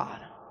know God.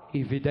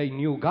 If they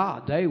knew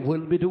God, they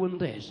will be doing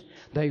this.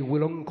 They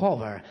will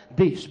uncover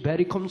this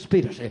very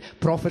conspiracy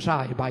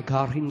prophesied by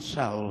God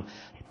Himself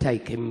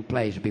taking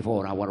place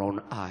before our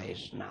own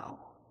eyes now.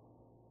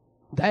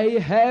 They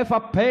have a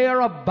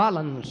pair of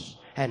balance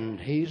in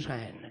His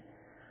hand.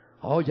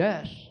 Oh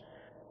yes,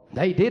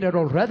 they did it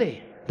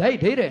already. They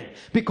did it.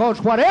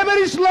 Because whatever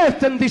is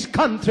left in this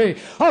country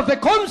of the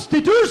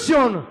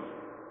Constitution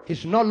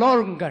is no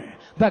longer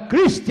the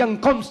Christian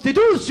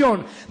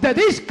Constitution that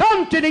this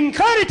country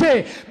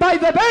inherited by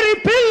the very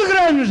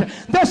pilgrims,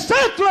 the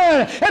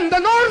settlers in the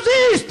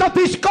northeast of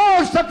this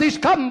coast of this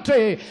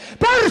country,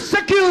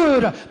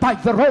 persecuted by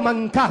the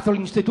Roman Catholic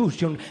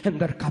institution in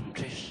their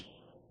countries.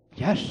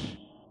 Yes,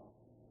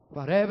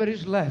 whatever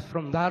is left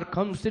from that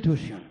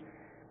Constitution.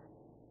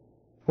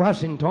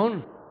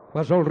 Washington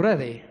was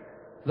already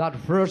that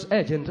first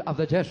agent of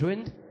the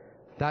Jesuit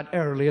that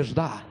early as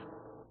that.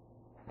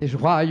 This is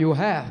why you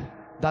have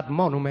that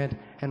monument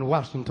in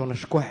Washington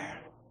Square.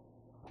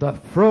 The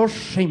first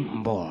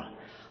symbol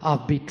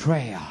of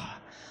betrayal,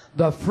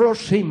 the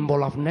first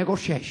symbol of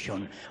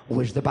negotiation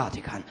with the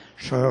Vatican,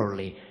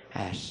 surely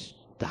as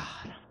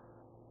that.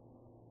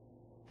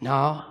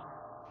 Now,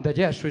 the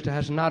Jesuit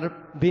has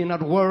not been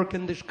at work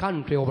in this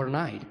country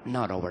overnight.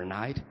 Not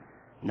overnight,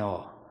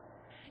 no.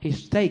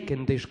 He's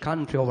taken this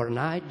country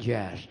overnight,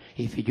 yes,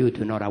 if you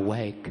do not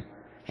awake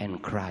in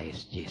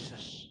Christ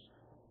Jesus.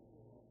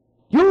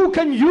 You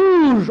can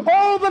use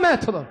all the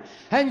methods,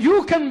 and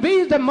you can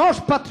be the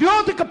most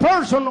patriotic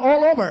person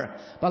all over.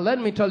 But let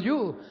me tell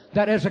you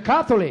that as a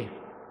Catholic,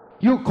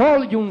 you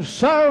call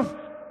yourself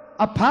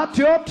a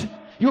patriot,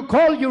 you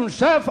call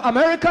yourself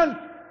American.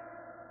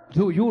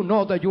 Do you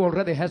know that you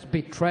already has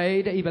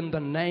betrayed even the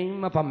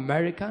name of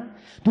America?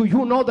 Do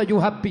you know that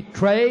you have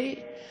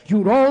betrayed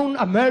your own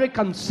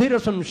American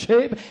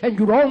citizenship and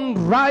your own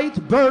right,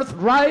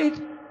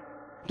 birthright?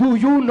 Do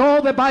you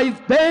know that by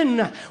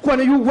then,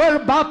 when you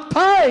were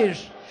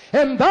baptized,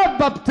 and that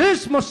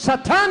baptism,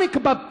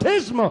 satanic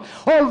baptism,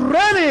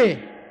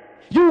 already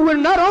you were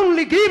not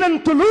only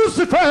given to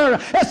Lucifer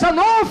as an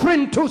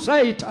offering to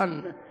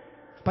Satan,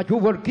 but you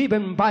were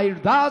given by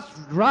that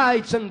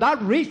rites and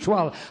that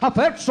ritual of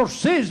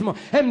exorcism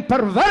and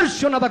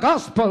perversion of the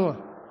gospel.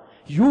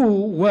 You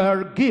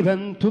were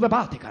given to the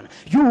Vatican.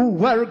 You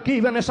were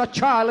given as a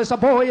child, as a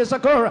boy, as a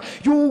girl.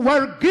 You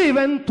were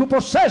given to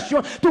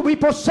possession, to be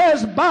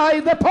possessed by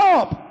the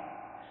Pope.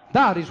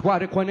 That is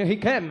why when he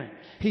came,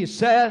 he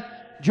said,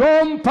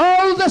 John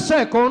Paul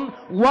II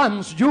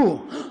wants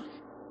you.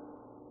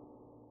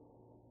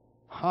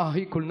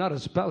 He could not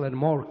spell it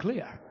more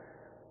clear.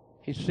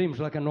 It seems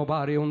like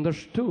nobody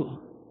understood.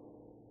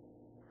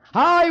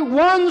 I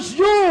want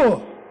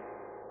you.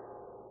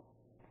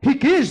 He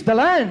kissed the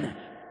land.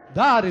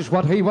 That is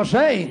what he was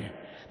saying.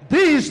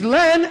 This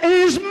land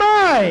is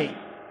mine.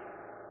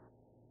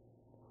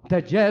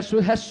 The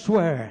Jesuit has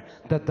sworn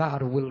that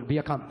that will be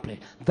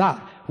accomplished.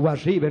 That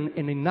was even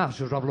in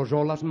Ignatius of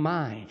Loyola's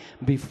mind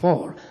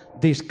before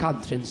this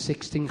country in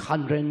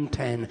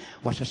 1610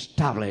 was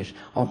established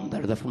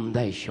under the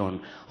foundation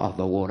of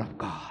the Word of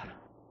God.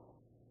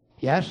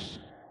 Yes?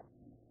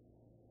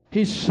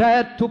 He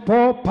said to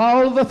Pope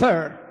Paul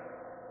III,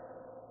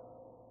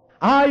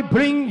 I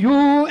bring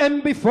you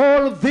and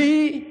before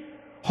thee,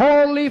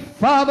 Holy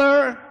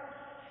Father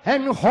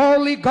and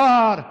Holy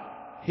God.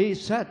 He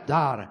said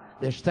that.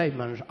 The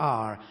statements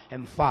are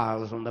in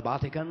files on the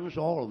Vatican's.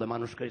 All the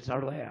manuscripts are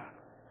there.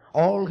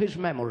 All his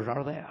memories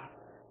are there.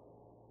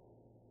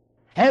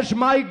 As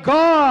my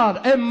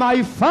God and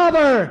my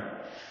Father,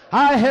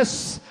 I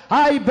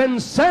have been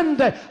sent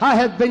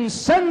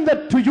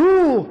to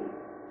you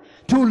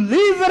to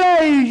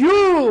liberate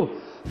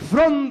you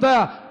from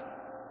the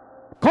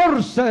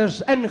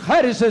curses and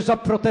heresies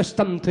of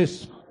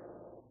Protestantism.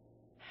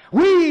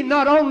 We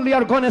not only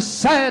are going to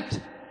set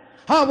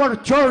our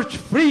church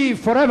free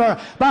forever,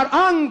 but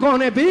I'm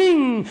going to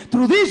bring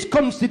through this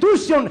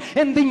Constitution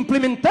and the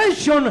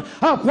implementation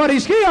of what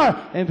is here.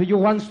 And if you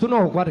want to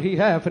know what he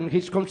has in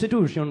his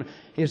Constitution,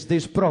 is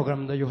this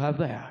program that you have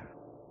there.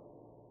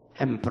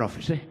 And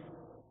prophecy.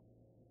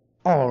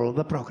 All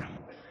the program.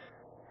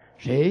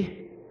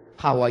 See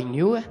how I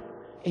knew it?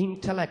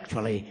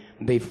 Intellectually,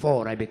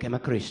 before I became a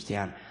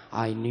Christian,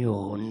 I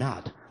knew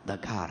not the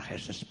God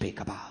has to speak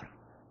about.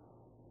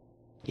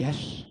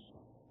 Yes,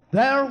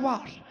 there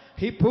was.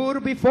 He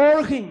put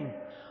before him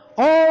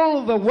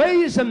all the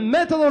ways and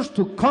methods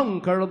to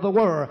conquer the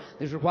world.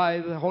 This is why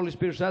the Holy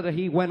Spirit said that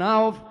He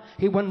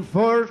went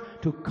first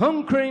to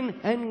conquering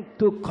and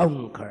to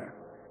conquer.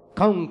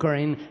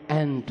 Conquering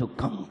and to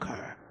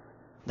conquer.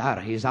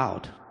 That He's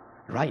out.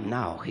 Right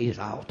now, He is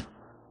out.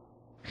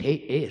 He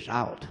is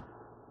out.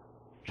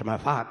 As a matter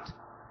of fact,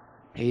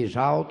 He is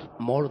out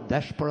more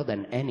desperate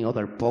than any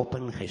other pope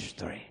in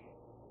history.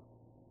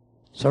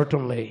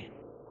 Certainly,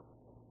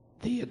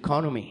 the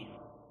economy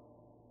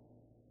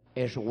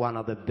is one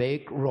of the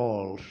big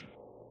roles,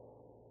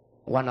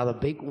 one of the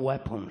big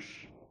weapons.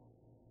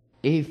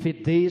 If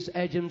these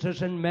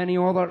agencies and many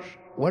others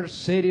were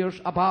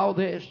serious about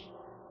this,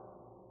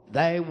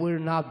 there will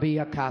not be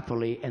a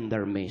Catholic in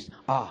their midst.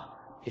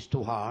 It's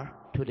too hard,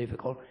 too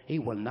difficult. He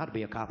will not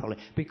be a Catholic,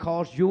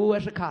 because you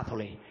as a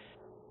Catholic,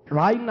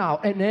 right now,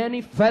 in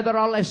any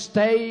federal,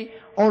 state,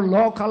 or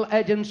local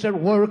agency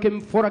working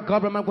for a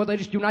government, whether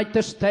it's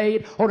United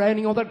States or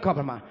any other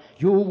government,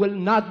 you will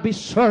not be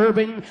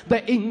serving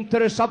the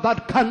interests of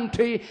that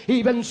country.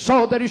 Even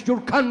so, that is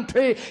your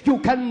country. You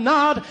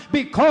cannot,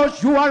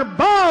 because you are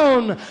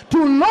bound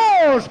to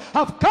laws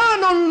of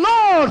canon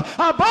laws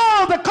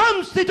about the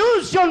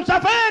constitutions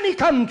of any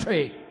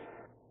country.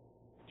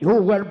 You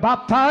were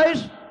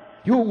baptized,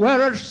 you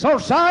were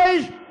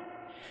exorcised,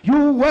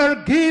 you were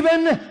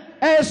given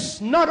as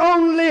not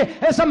only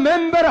as a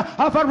member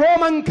of a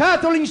Roman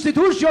Catholic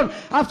institution,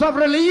 of a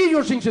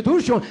religious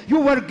institution, you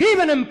were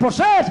given and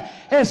possessed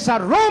as a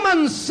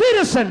Roman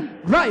citizen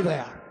right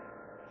there.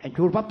 And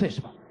your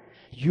baptism,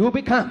 you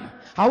become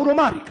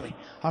automatically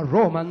a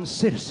Roman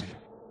citizen.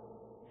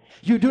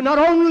 You do not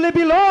only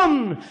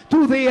belong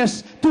to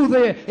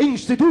the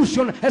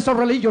institution as a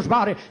religious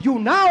body. You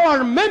now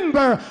are a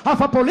member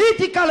of a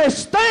political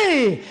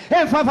state,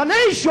 of a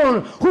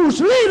nation whose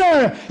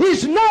leader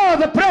is not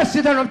the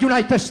President of the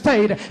United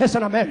States as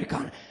an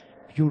American.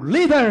 Your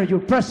leader, your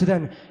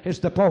President, is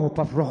the Pope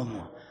of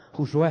Rome,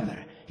 whosoever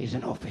is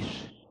in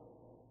office.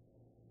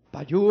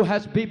 But you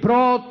have been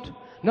brought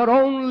not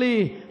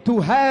only to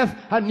have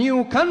a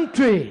new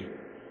country,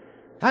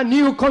 a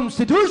new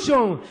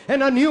constitution,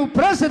 and a new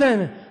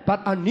president,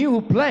 but a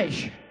new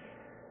place.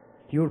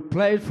 You're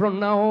placed from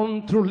now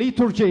on through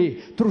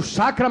liturgy, through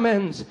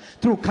sacraments,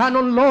 through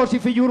canon laws.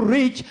 If you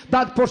reach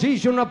that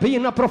position of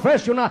being a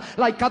professional,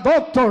 like a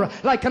doctor,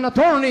 like an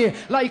attorney,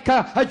 like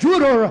a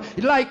juror,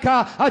 like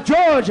a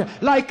judge,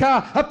 like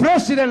a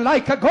president,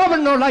 like a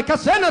governor, like a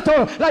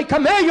senator, like a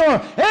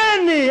mayor,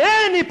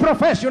 any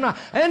professional,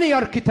 any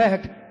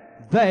architect,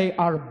 they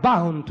are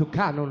bound to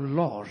canon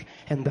laws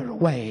and their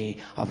way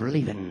of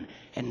living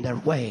and their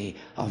way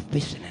of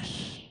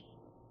business.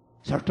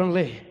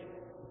 Certainly,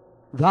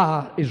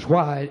 that is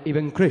why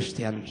even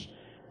Christians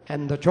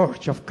and the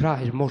Church of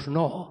Christ must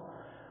know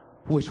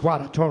who is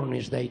what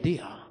attorneys they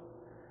deal,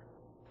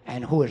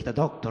 and who is the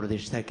doctor that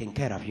is taking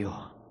care of you,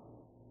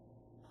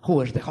 who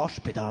is the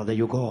hospital that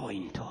you go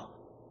into.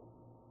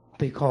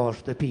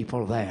 Because the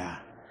people there,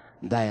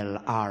 they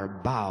are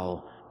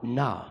bound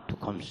not to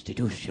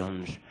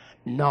constitutions,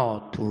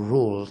 not to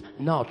rules,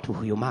 not to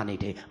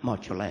humanity,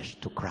 much less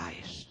to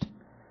Christ.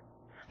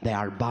 They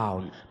are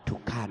bound to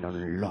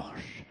canon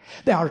laws.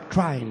 They are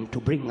trying to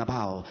bring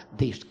about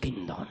this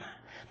kingdom,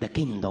 the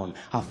kingdom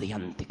of the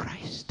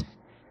Antichrist,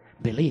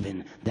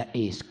 believing there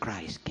is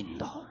Christ's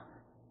kingdom.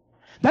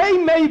 They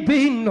may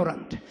be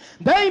ignorant,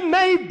 they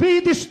may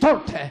be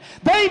distorted,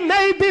 they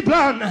may be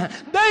blind,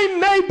 they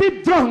may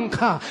be drunk,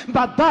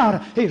 but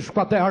that is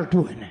what they are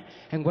doing.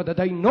 And whether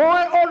they know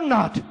it or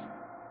not,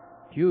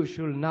 you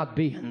should not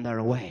be in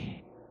their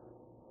way.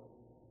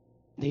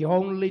 The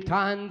only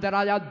time that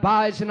I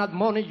advise and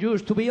admonish you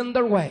to be in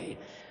their way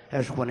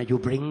is when you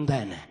bring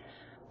them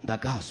the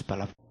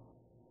gospel of.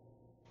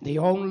 The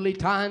only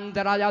time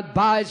that I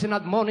advise and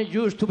admonish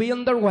you to be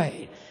in their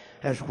way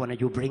is when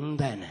you bring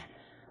them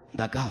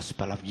the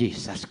gospel of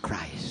Jesus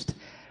Christ.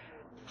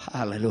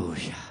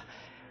 Hallelujah.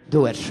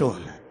 Do it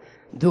soon.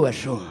 Do it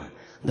soon.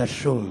 The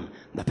soon,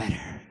 the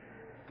better.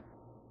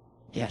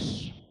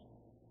 Yes.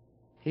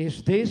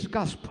 Is this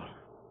gospel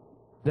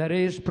that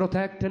is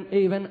protecting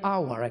even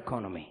our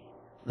economy,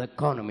 the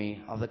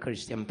economy of the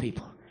Christian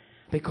people.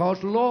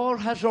 Because law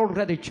has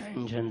already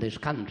changed in this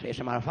country. As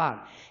a matter of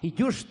fact, it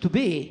used to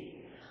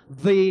be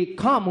the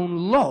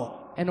common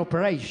law in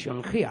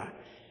operation here.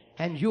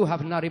 And you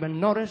have not even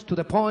noticed, to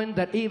the point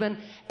that even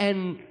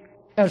in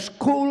a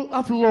school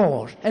of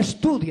laws,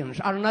 students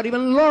are not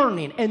even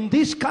learning in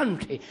this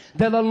country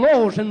that the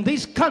laws in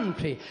this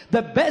country,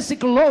 the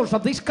basic laws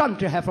of this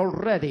country have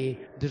already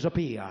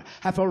disappeared,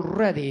 have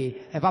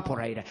already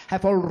evaporated,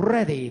 have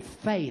already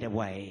faded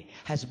away,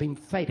 has been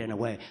fading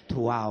away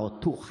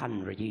throughout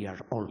 200 years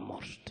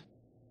almost,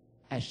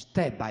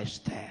 step by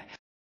step.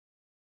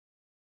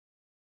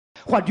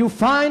 What you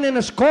find in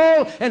a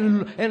school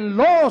and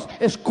laws,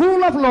 a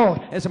school of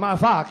law, as a matter of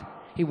fact,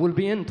 it will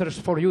be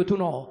interesting for you to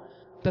know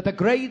that the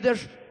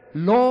greatest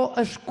law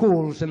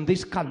schools in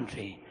this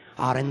country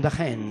are in the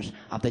hands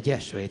of the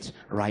Jesuits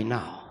right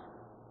now,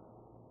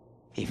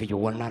 if you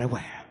were not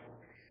aware.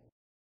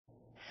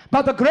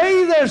 But the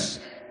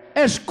greatest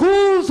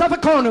schools of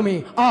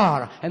economy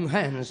are in the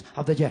hands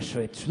of the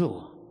Jesuits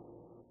too.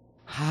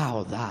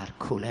 How that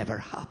could ever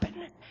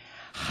happen?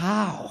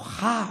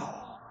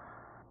 How?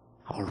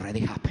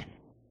 Already happened.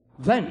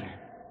 Then,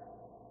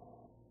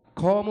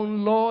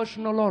 common law is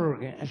no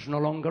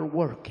longer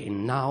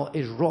working. Now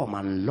is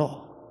Roman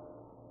law.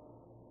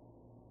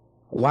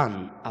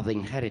 One of the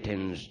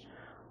inheritance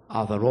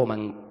of the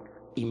Roman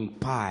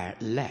Empire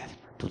left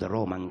to the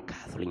Roman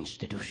Catholic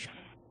institution.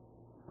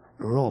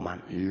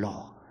 Roman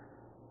law.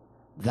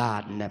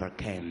 That never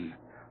came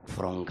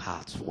from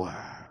God's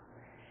word.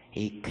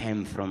 It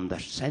came from the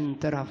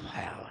center of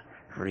hell,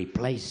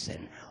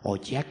 replacing,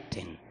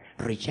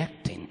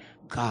 rejecting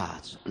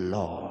God's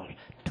law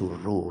to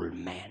rule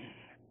men.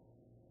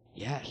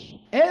 Yes,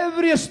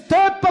 every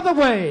step of the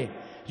way,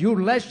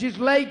 you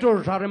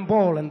legislators are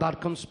involved in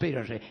that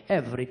conspiracy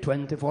every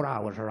 24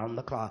 hours around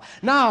the clock.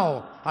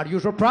 Now, are you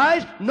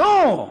surprised?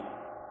 No!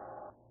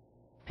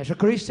 As a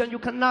Christian, you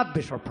cannot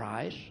be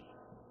surprised.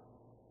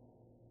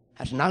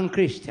 As a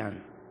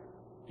non-Christian,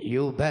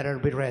 you better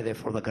be ready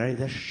for the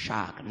greatest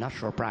shock, not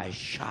surprise,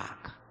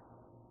 shock.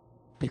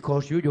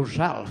 Because you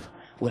yourself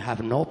will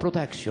have no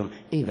protection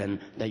even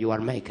that you are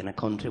making a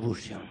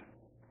contribution.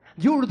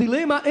 Your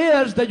dilemma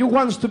is that you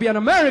want to be an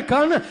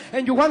American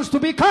and you want to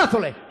be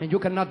Catholic, and you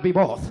cannot be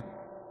both.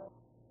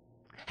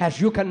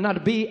 As you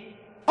cannot be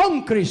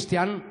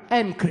un-Christian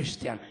and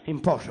Christian.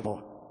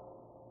 Impossible.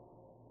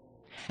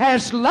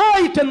 As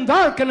light and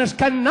darkness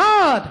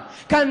cannot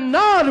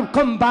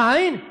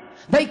combine,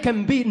 they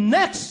can be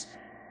next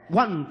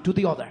one to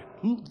the other.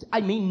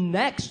 I mean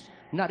next,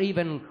 not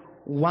even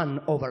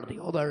one over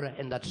the other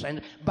in that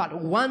sense, but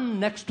one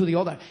next to the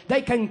other.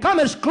 They can come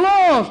as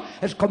close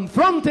as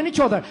confronting each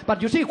other.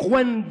 But you see,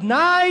 when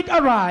night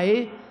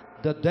arrives,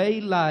 the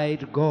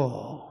daylight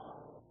go.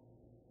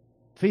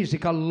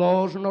 Physical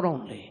laws not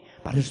only,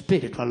 but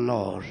spiritual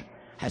laws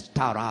has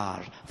taught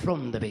us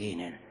from the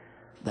beginning.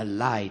 The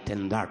light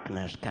and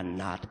darkness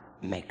cannot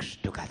mix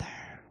together.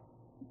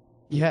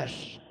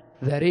 Yes,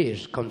 there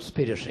is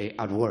conspiracy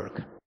at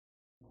work.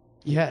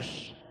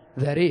 Yes,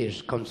 there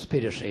is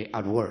conspiracy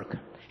at work,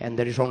 and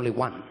there is only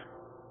one.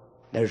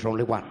 There is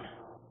only one.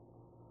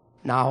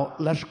 Now,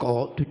 let's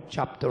go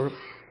to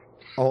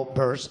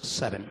verse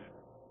 7.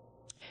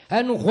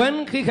 And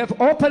when he hath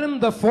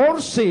opened the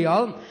fourth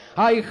seal,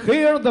 I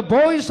hear the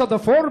voice of the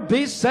fourth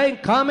beast saying,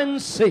 Come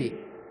and see.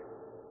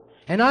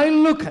 And I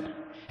looked,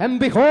 and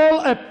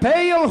behold, a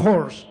pale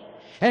horse,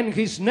 and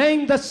his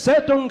name that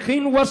sat on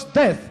him was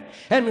Death,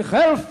 and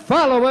hell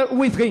followed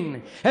with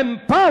him,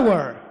 and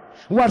power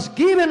was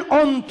given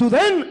unto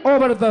them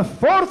over the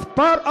fourth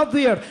part of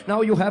the earth.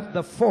 Now you have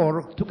the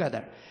four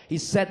together. He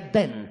said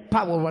then,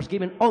 power was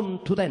given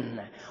unto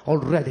them.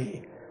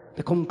 Already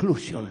the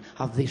conclusion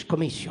of these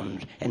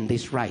commissions and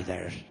these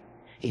writers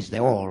is they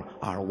all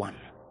are one.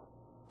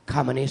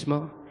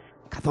 Communismo,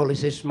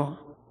 Catholicismo,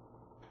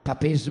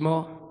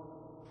 Papismo,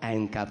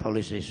 and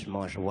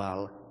Catholicismo as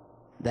well.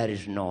 There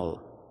is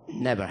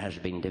never has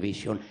been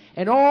division.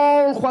 And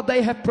all what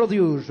they have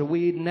produced,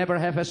 we never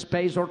have a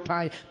space or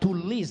time to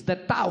list the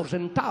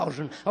thousand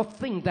of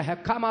things that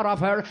have come out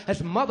of her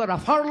as mother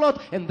of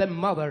harlot and then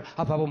mother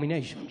of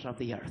abominations of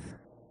the earth.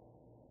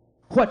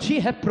 What she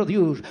have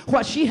produced,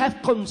 what she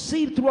have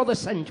conceived throughout the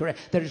century,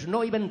 there is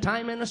no even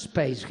time and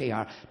space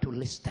here to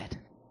list it.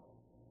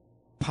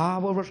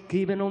 Power was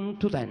given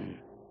unto them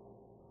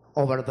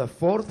over the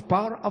fourth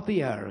part of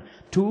the earth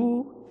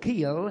to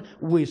kill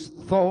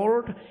with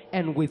sword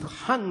and with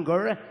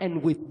hunger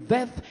and with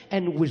death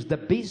and with the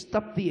beast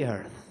of the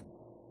earth.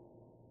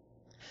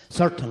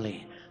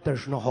 Certainly,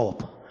 there's no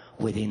hope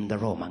within the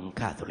Roman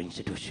Catholic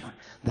institution.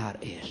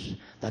 That is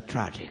the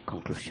tragic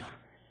conclusion.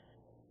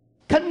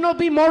 Cannot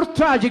be more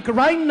tragic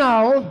right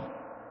now.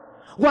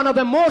 One of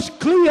the most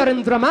clear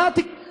and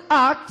dramatic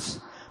acts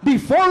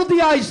before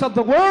the eyes of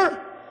the world,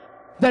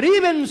 that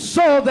even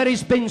so that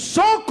it's been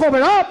so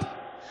covered up,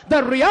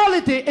 the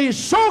reality is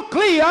so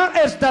clear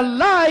as the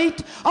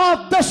light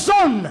of the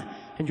sun.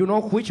 And you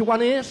know which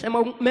one is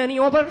among many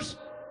others?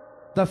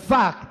 The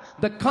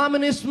fact that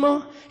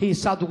communism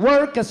is at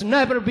work as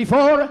never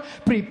before,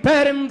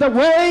 preparing the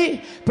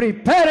way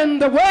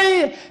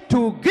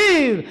to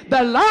give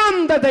the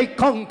land that they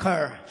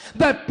conquer,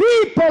 the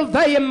people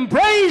they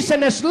embrace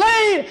and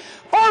slay,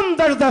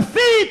 under the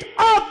feet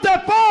of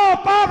the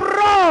Pope of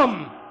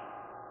Rome.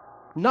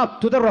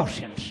 Not to the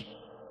Russians.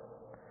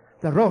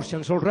 The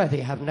Russians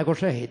already have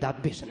negotiated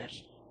that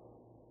business.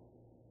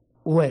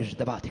 Where's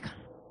the Vatican?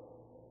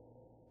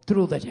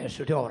 Through the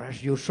Jesuit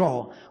orders, you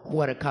saw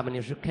where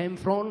communism came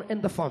from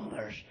and the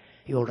founders.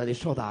 You already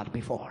saw that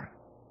before.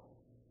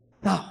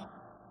 Now,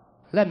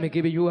 let me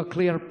give you a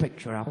clear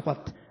picture of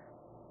what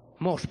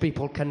most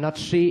people cannot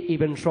see,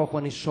 even so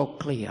when it's so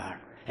clear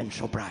and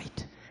so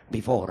bright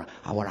before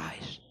our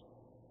eyes.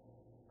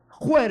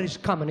 Where is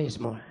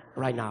communism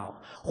right now?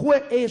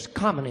 Where is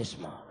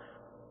communism?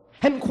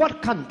 And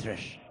what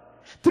countries?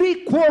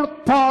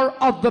 3/4 part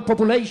of the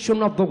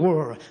population of the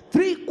world.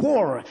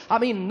 3/4. I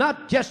mean,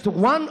 not just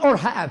one or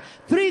half.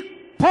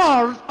 3/4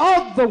 part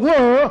of the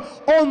world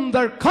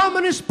under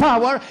communist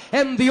power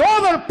and the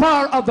other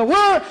part of the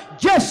world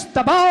just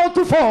about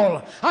to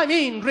fall. I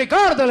mean,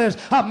 regardless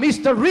of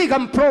Mr.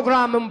 Reagan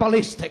program and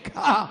ballistic.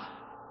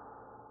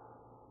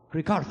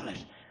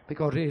 Regardless,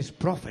 because it is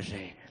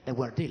prophecy that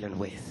we're dealing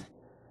with.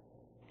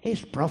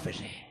 It's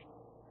prophecy.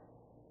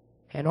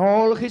 And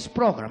all his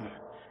program,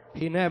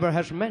 he never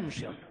has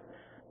mentioned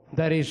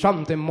there is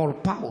something more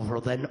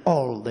powerful than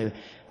all the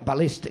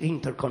ballistic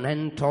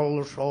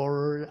intercontinentals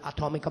or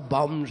atomic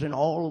bombs and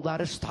all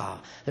that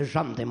stuff. There's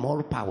something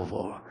more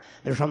powerful.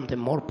 There's something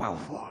more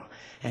powerful.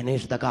 And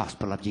it's the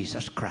gospel of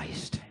Jesus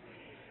Christ.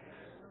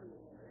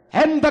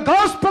 And the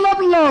gospel of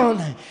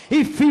Lord,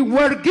 if he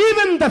were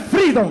given the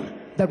freedom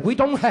that we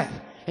don't have,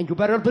 and you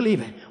better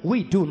believe it,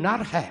 we do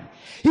not have.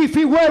 If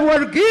we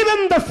were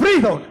given the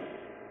freedom,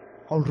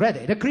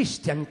 already the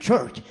Christian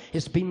church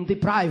has been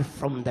deprived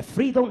from the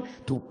freedom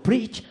to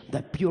preach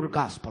the pure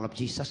gospel of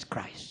Jesus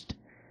Christ.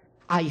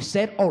 I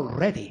said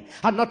already.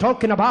 I'm not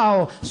talking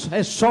about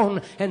a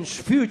son and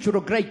future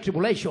great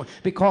tribulation,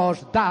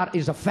 because that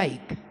is a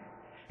fake.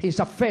 It's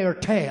a fair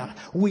tale.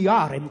 We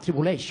are in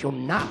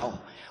tribulation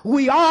now.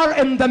 We are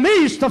in the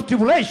midst of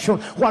tribulation.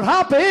 What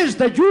happens is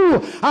that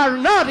you are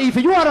not, if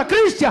you are a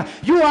Christian,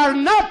 you are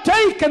not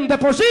taking the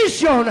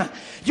position.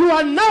 You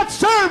are not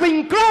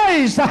serving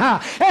Christ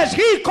as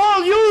he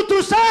called you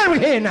to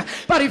serve him.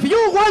 But if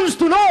you want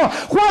to know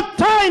what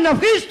time of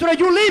history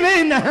you live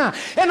in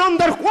and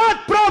under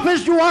what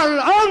prophets you are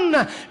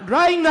on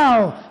right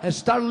now,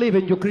 start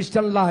living your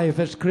Christian life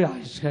as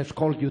Christ has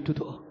called you to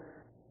do.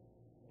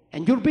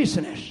 And your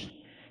business,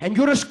 and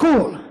your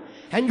school,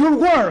 and your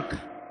work,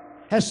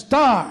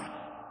 start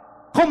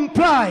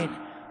complying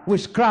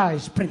with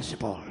Christ's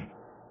principle.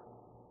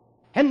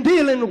 And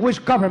dealing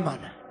with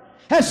government,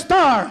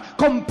 start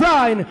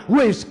complying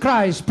with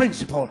Christ's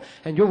principle.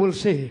 And you will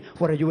see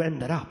where you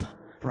ended up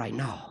right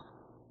now.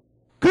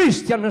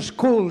 Christian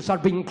schools are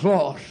being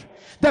closed.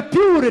 The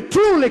pure,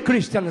 truly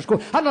Christian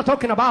school. I'm not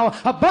talking about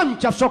a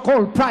bunch of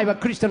so-called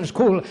private Christian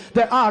schools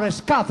that are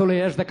as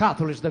Catholic as the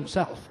Catholics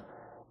themselves,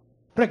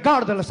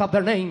 regardless of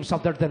their names,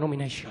 of their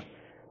denomination.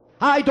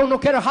 I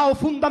don't care how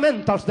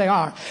fundamentals they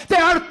are. They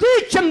are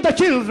teaching the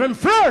children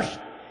first.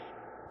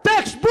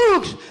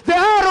 Textbooks, they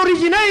are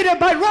originated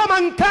by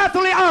Roman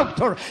Catholic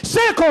authors.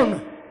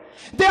 Second,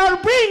 they are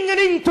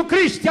bringing into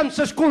Christian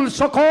schools,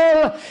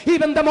 so-called,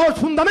 even the most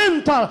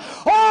fundamental,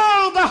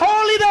 all the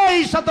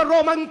holidays of the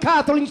Roman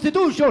Catholic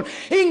institution,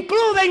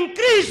 including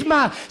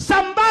Christmas,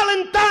 St.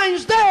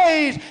 Valentine's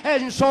Day,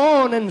 and so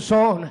on and so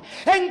on.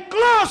 And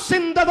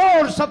closing the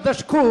doors of the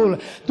school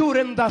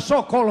during the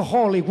so-called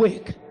Holy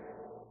Week.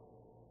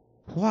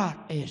 What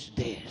is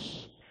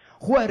this?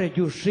 Where did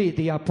you see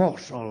the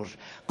apostles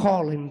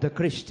calling the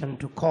Christian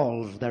to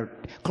close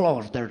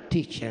their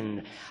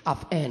teaching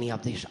of any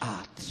of these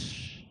acts?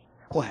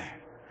 Where?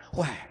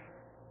 Where?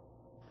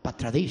 But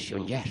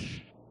tradition, yes,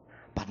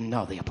 but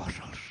not the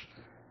apostles.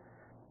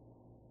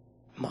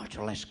 Much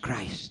less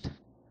Christ.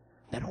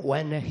 That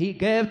when he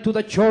gave to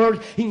the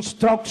church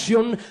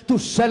instruction to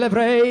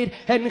celebrate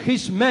in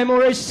his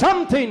memory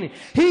something,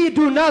 he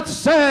do not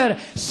say,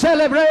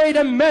 celebrate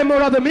in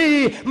memory of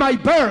me, my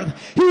birth.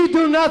 He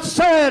do not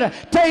say,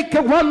 take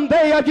one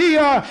day a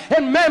year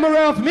in memory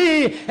of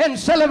me and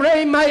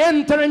celebrate my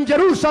enter in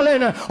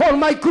Jerusalem, or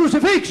my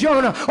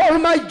crucifixion, or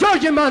my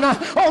judgment,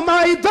 or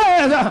my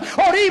death,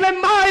 or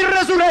even my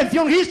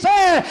resurrection. He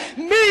said,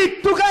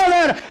 meet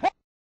together.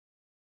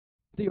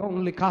 The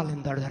only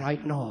calendar that I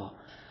know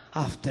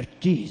after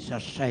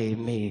Jesus saved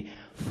me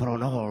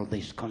from all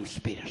this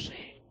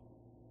conspiracy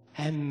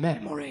and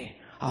memory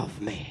of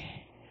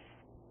me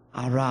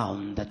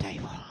around the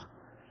table.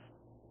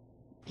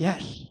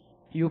 Yes,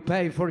 you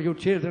pay for your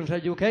children's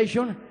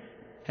education,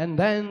 and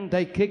then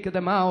they kick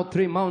them out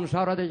 3 months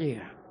out of the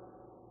year.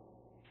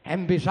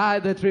 And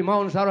beside the 3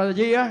 months out of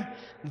the year,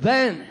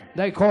 then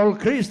they call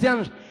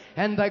Christians,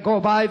 and they go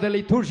by the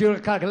liturgical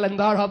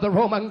calendar of the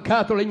Roman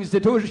Catholic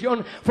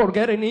institution,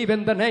 forgetting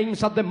even the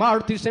names of the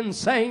martyrs and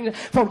saints,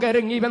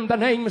 forgetting even the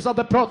names of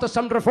the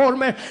Protestant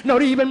reformers,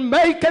 not even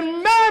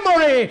making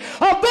memory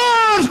of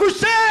those who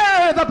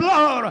shed the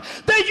blood,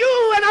 that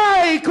you and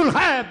I could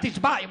have this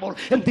Bible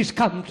in this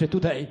country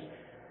today.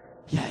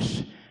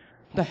 Yes,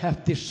 they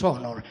have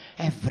dishonored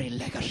every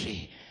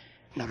legacy.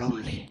 Not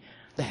only,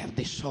 they have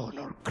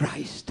dishonored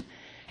Christ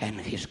and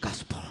his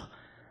gospel.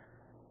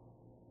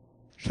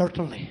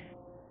 Certainly,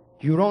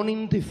 your own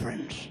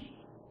indifference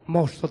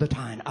most of the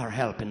time are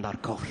helping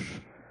that cause.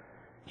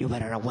 You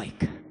better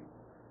awake.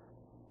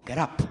 Get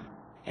up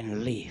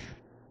and live.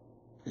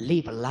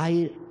 Live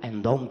life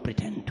and don't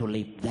pretend to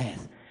live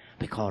death,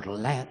 because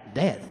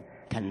death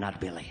cannot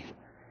be lived.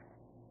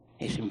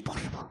 It's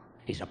impossible.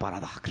 It's a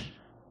paradox.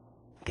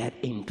 Get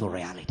into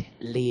reality.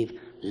 Live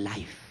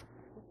life.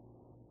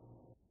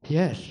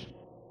 Yes,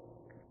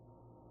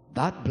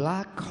 that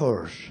black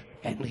horse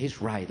and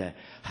his rider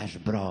has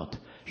brought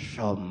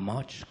so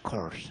much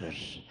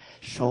curses,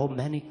 so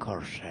many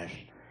curses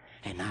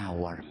in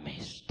our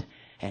midst,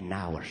 in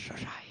our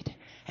society,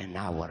 in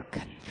our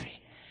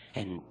country,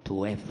 and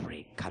to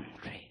every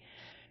country.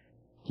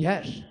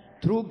 Yes,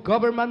 through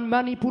government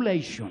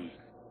manipulation.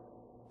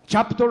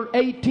 Chapter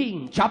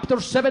 18, chapter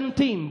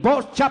 17,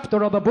 both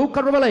chapters of the book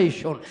of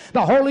Revelation,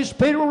 the Holy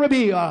Spirit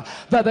reveals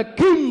that the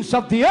kings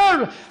of the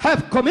earth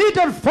have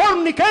committed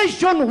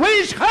fornication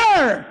with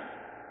her.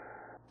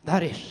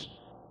 That is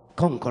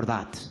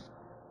concordat.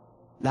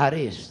 That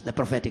is the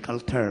prophetical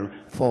term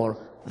for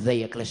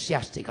the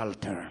ecclesiastical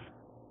term.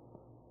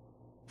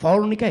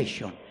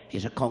 Fornication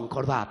is a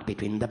concordat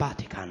between the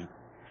Vatican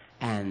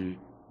and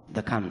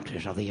the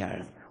countries of the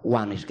earth.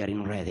 One is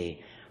getting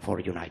ready for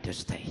the United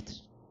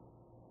States.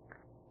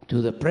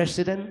 To the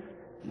president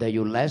that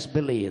you less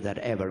believe that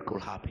ever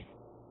could happen.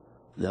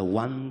 The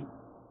one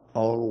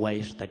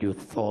always that you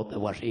thought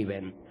was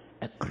even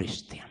a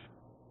Christian.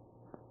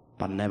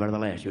 But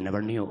nevertheless, you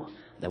never knew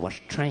that was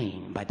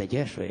trained by the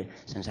Jesuit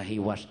since he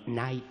was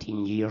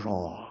 19 years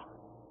old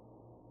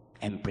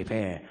and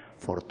prepared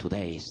for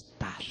today's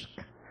task.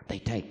 They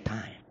take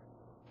time.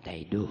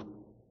 They do.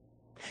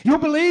 You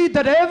believe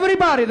that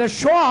everybody that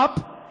show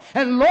up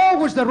and law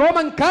was the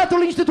Roman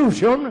Catholic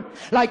institution,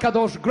 like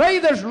those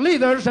greatest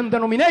leaders and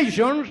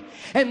denominations,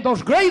 and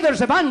those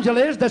greatest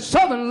evangelists that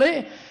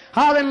suddenly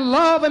are in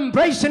love,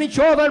 embracing each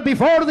other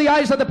before the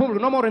eyes of the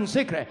public, no more in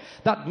secret.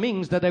 That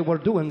means that they were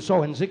doing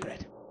so in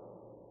secret.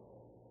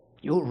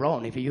 You're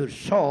wrong if you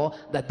saw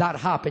that that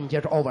happened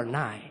just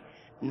overnight.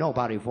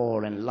 Nobody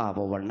fall in love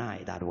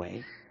overnight that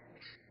way.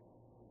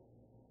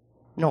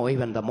 No,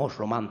 even the most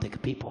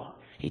romantic people.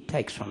 It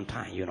takes some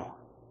time, you know.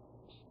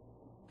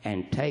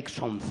 And takes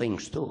some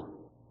things too.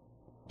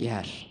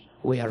 Yes,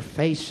 we are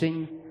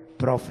facing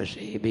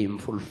prophecy being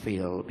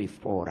fulfilled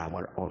before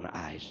our own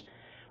eyes.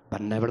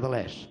 But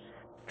nevertheless,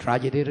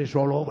 tragedy is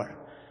all over.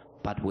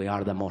 But we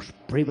are the most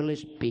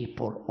privileged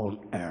people on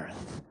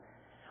earth.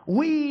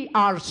 We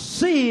are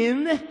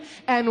seeing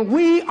and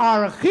we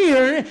are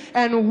hearing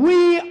and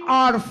we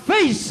are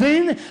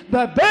facing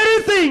the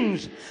very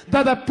things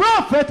that the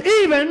prophet,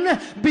 even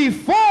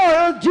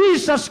before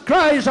Jesus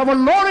Christ, our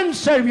Lord and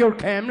Savior,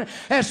 came,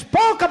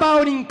 spoke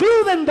about,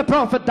 including the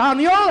prophet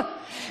Daniel.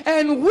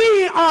 And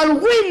we are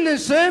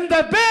witnessing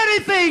the very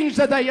things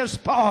that they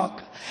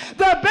spoke,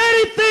 the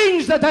very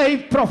things that they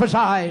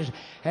prophesied,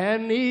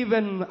 and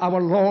even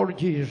our Lord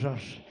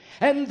Jesus.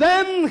 And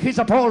then his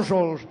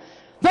apostles,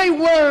 they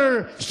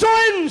were so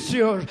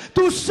anxious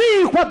to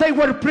see what they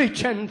were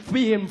preaching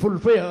being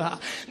fulfilled.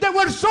 They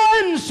were so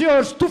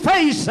anxious to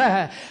face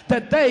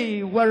that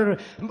they were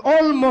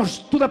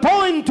almost to the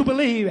point to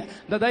believe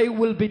that they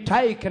will be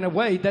taken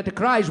away, that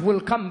Christ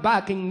will come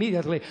back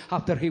immediately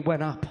after he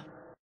went up.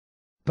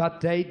 But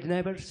they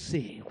never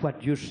see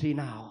what you see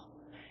now,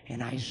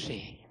 and I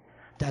see.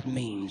 That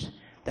means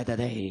that the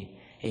day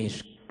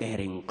is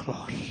getting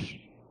close,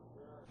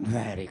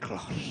 very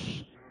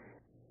close.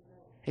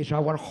 It's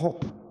our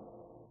hope.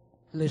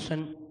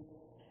 Listen.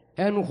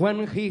 And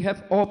when he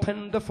hath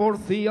opened the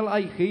fourth seal,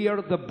 I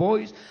hear the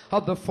voice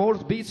of the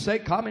fourth beast say,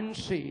 Come and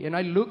see. And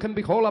I look, and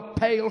behold, a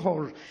pale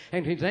horse,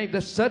 and his name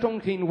that sat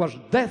on him was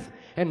Death,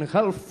 and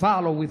hell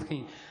followed with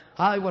him.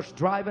 I was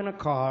driving a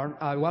car.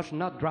 I was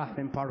not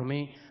driving, pardon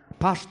me.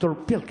 Pastor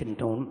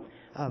Pilkington,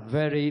 a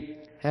very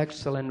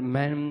excellent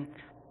man,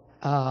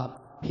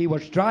 he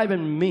was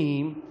driving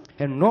me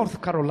in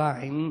North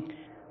Carolina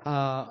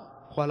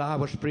while I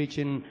was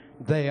preaching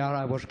there.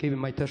 I was giving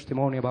my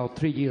testimony about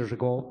 3 years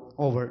ago,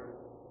 over.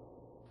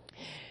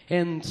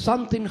 And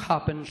something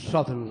happened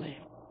suddenly.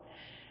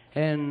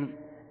 And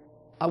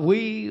I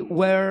was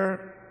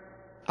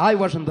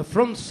in the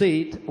front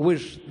seat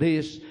with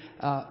this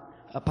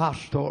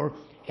pastor,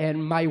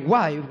 and my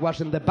wife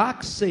was in the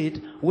back seat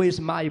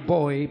with my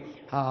boy,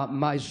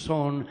 my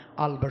son,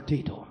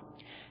 Albertito.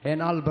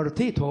 And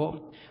Albertito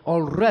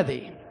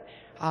already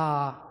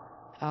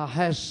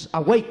has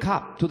a wake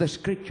up to the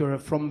scripture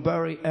from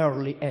very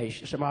early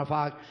age. As a matter of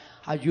fact,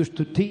 I used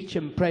to teach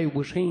and pray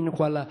with him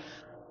while I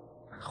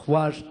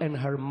was in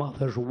her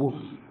mother's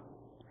womb.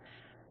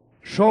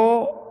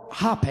 So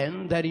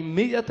happened that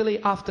immediately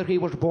after he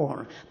was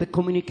born, the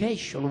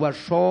communication was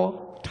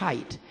so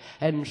tight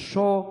and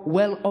so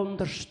well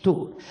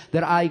understood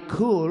that I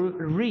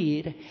could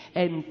read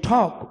and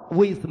talk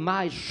with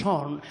my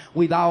son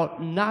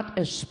without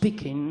not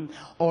speaking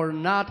or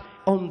not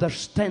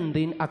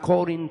understanding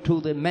according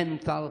to the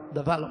mental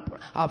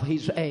development of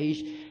his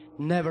age.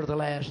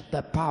 Nevertheless,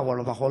 the power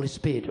of the Holy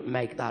Spirit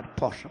make that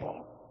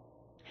possible.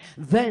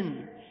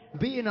 Then,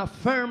 being a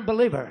firm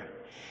believer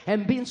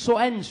and being so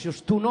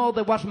anxious to know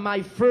that was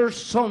my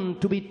first son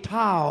to be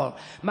taught,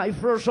 my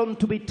first son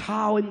to be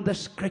taught in the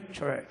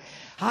scripture.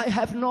 I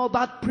have not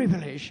that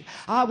privilege.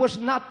 I was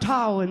not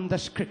taught in the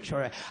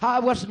scripture. I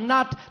was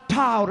not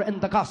taught in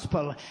the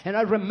gospel. And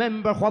I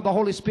remember what the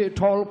Holy Spirit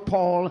told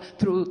Paul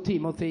through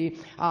Timothy.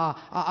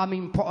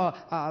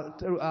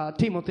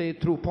 Timothy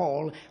through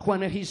Paul,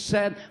 when he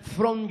said,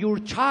 from your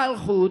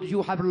childhood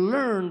you have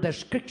learned the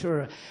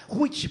scripture,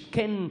 which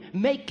can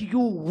make you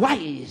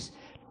wise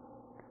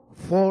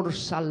for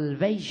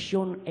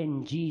salvation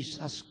in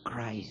Jesus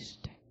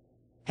Christ.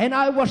 And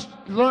I was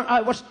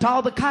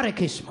taught the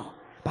catechism,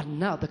 but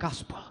not the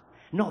gospel,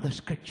 not the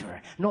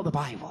scripture, not the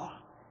Bible.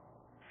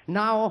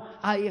 Now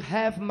I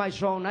have my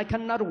son. I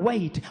cannot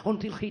wait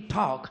until he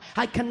talk.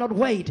 I cannot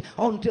wait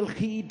until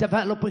he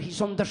develop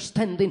his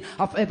understanding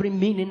of every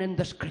meaning in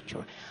the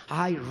scripture.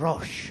 I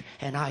rush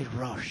and I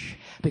rush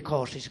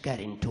because it's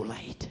getting too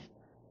late.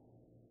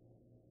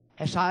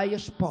 As I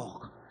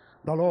spoke,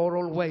 the Lord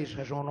always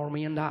has honored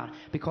me in that,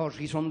 because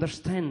his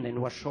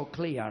understanding was so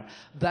clear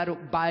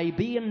that by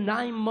being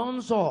 9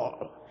 months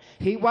old,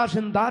 he was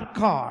in that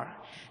car,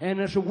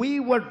 and as we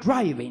were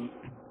driving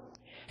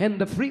in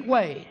the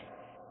freeway,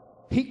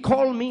 he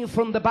called me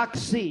from the back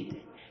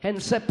seat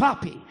and said,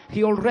 Papi,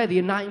 he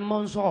already 9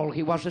 months old.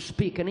 He was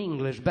speaking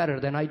English better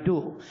than I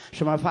do.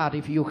 So my father,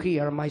 if you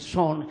hear my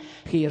son,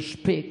 he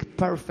speak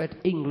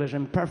perfect English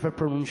and perfect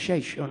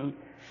pronunciation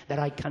that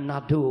I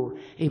cannot do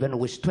even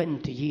with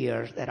 20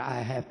 years that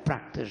I have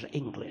practiced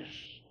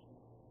English.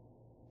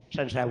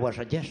 Since I was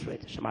a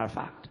Jesuit, as a matter of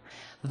fact.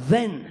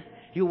 Then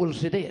you will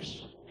see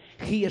this.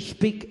 He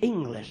speak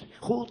English.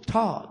 Who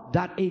taught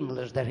that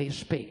English that he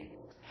speak?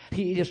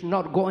 He is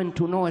not going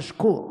to no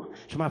school.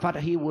 So my father,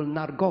 he will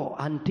not go.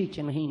 I'm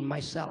teaching him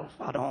myself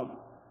at home.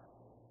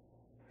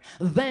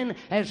 Then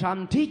as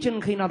I'm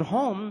teaching him at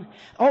home,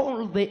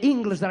 all the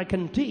English that I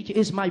can teach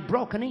is my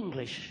broken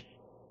English.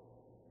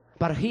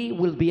 But he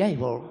will be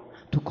able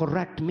to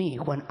correct me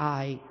when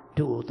I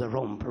do the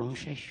wrong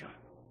pronunciation.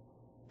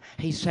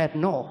 He said,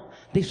 no,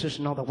 this is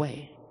not the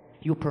way.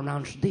 You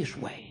pronounce this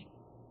way.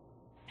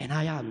 And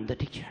I am the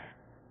teacher.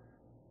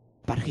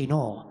 But he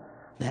know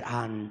that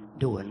I'm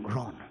doing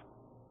wrong.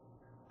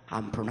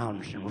 I'm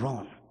pronouncing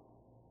wrong.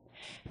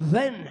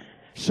 Then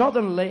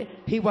suddenly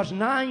he was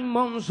 9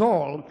 months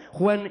old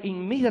when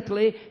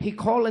immediately he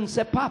called and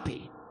said,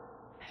 Papi.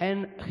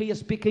 And he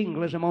speak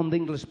English among the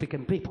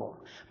English-speaking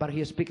people, but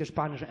he speaks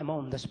Spanish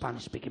among the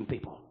Spanish-speaking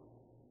people.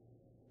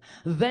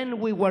 Then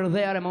we were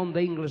there among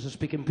the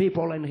English-speaking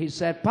people, and he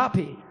said,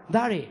 Papi,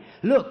 Daddy,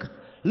 look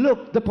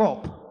the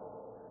Pope.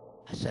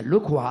 I said,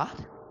 look what?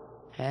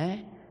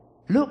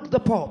 Look the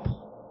Pope.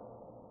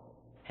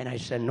 And I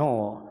said,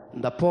 no,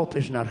 the Pope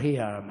is not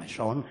here, my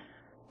son.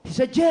 He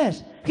said,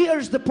 yes,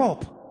 here's the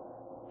Pope.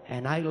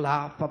 And I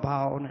laughed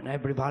about, and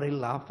everybody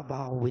laughed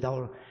about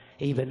without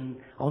even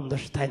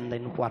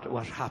understanding what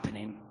was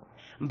happening.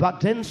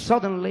 But then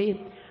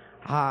suddenly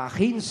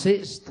he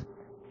insisted,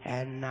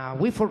 and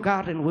we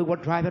forgot, and we were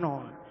driving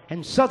on.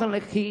 And suddenly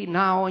he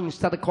now,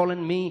 instead of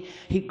calling me,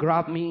 he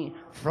grabbed me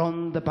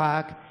from the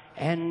back,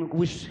 and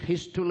with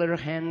his 2 little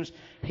hands,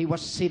 he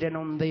was sitting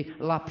on the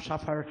laps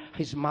of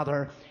his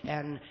mother,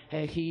 and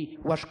he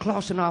was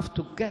close enough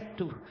to get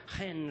 2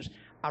 hands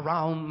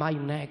around my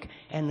neck,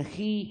 and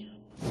he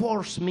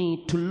forced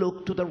me to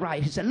look to the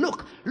right. He said,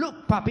 look,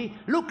 Papi,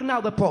 look now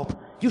the Pope.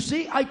 You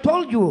see, I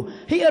told you,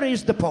 here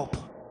is the Pope.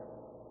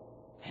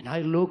 And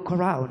I look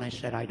around, I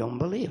said, I don't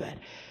believe it.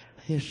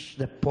 Is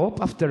the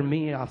Pope after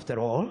me after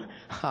all?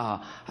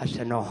 I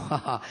said,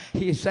 no,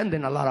 he's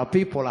sending a lot of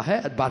people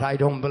ahead, but I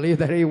don't believe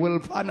that he will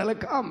finally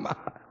come.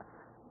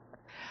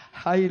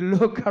 I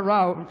look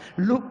around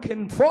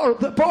looking for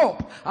the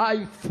Pope.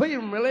 I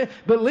firmly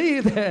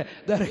believe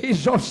that he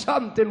saw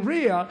something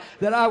real,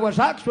 that I was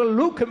actually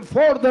looking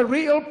for the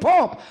real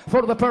Pope,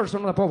 for the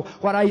person of the Pope.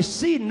 What I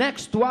see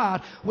next to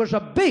us was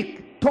a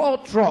big tow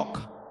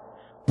truck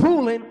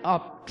pulling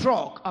a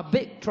truck, a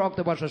big truck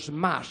that was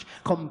smashed,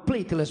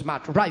 completely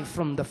smashed, right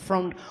from the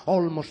front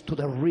almost to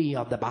the rear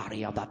of the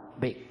body of that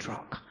big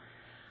truck.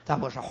 That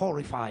was a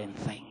horrifying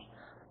thing.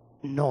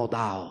 No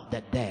doubt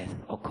that death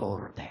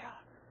occurred there.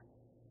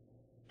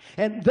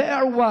 And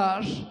there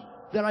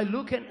I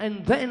look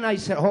and then I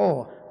said,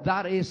 oh,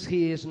 that is,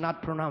 he is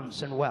not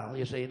pronouncing well.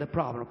 You see, the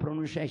problem of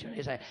pronunciation.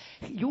 He said,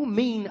 you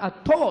mean a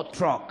tow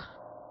truck?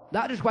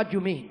 That is what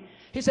you mean.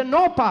 He said,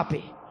 no,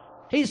 Papi.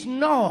 He's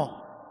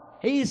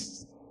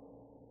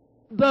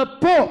the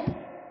Pope.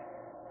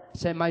 I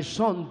said, my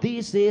son,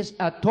 this is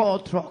a tow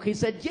truck. He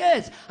said,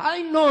 yes,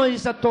 I know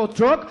it's a tow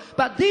truck,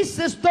 but this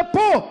is the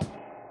Pope.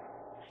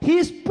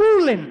 He's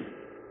pulling.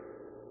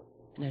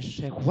 And I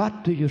said,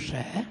 what do you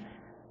say?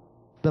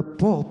 The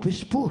Pope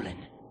is pulling.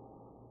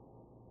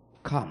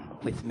 Come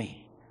with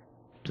me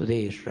to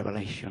this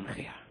revelation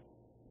here.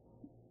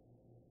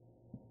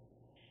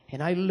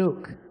 And I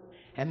look,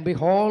 and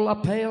behold,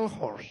 a pale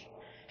horse,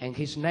 and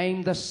his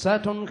name that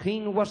sat on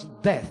him was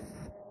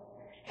Death,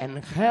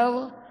 and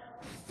hell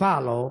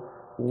followed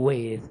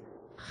with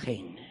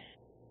him.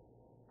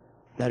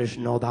 There is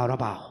no doubt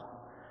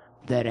about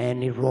that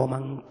any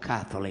Roman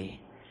Catholic,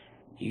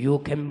 you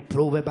can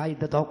prove it by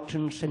the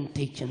doctrines and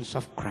teachings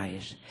of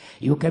Christ.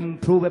 You can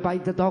prove it by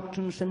the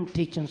doctrines and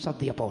teachings of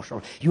the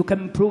apostle. You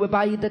can prove it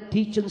by the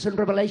teachings and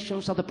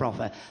revelations of the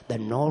prophet,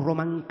 that no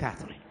Roman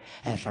Catholic,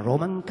 as a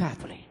Roman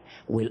Catholic,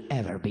 will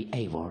ever be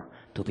able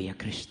to be a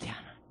Christian.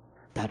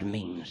 That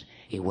means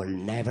he will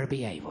never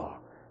be able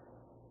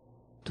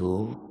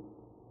to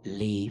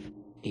live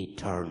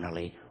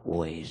eternally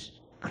with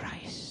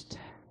Christ.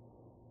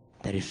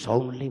 There is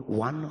only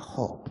one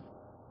hope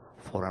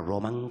for a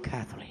Roman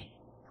Catholic.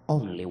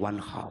 Only one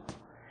hope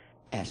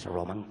as a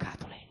Roman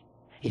Catholic.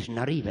 It's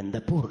not even the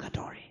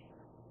purgatory.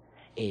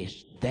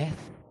 It's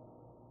death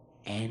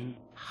and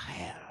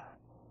hell.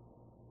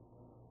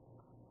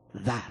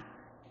 That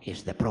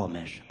is the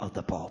promise of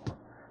the Pope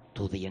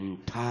to the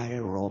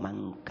entire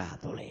Roman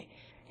Catholic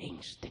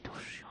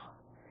institution.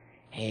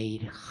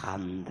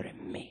 800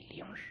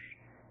 million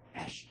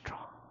strong.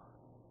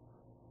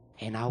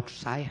 And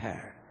outside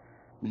her,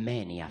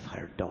 many of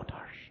her daughters,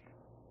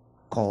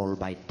 called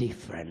by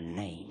different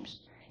names,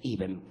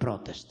 even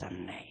Protestant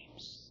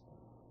names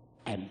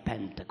and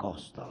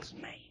Pentecostal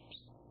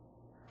names.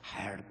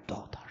 Her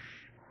daughters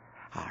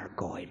are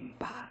going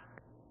back.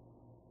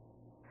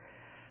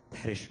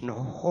 There is no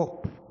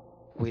hope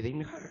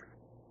within her.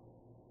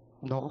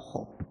 No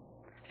hope.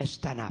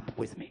 Stand up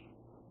with me.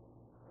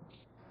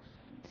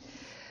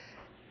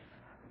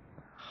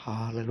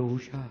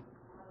 Hallelujah.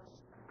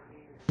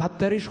 But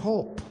there is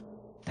hope.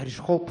 There is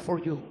hope for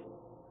you.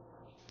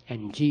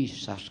 And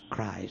Jesus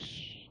Christ.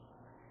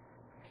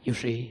 You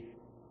see,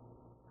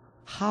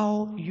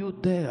 how you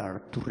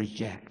dare to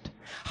reject,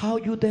 how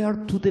you dare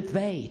to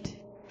debate,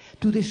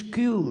 to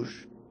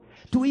excuse,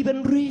 to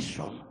even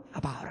reason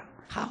about it.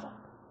 How?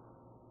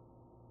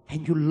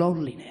 And your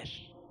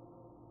loneliness,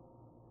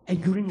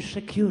 and your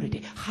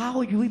insecurity,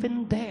 how you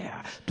even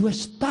dare to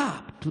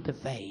stop to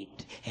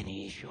debate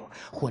any issue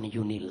when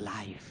you need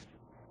life,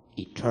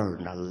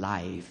 eternal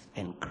life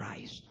in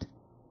Christ.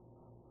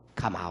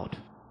 Come out.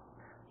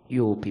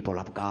 You people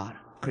of God,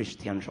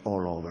 Christians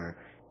all over,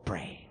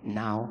 pray.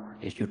 Now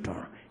is your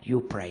turn.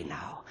 You pray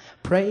now.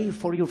 Pray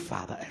for your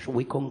father. As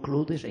we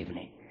conclude this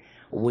evening,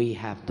 we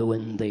have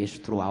doing this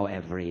throughout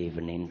every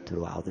evening,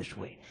 throughout this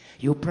week.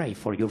 You pray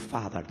for your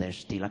father that's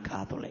still a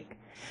Catholic.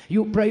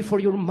 You pray for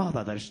your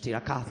mother that's still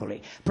a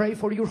Catholic. Pray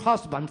for your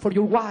husband, for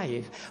your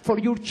wife, for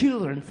your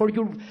children, for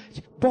your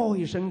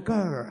boys and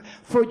girls,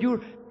 for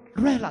your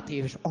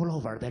relatives all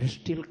over that are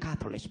still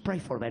Catholics. Pray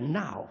for them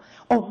now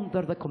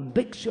under the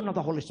conviction of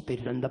the Holy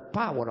Spirit and the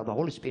power of the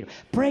Holy Spirit.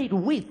 Pray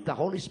with the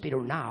Holy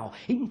Spirit now.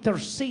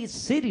 Intercede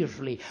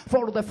seriously.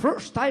 For the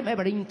first time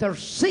ever,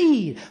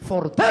 intercede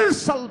for their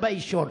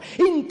salvation.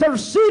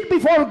 Intercede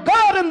before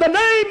God in the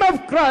name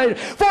of Christ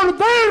for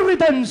their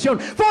redemption,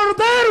 for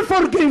their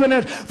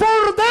forgiveness,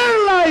 for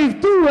their life.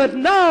 Do it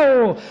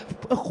now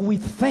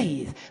with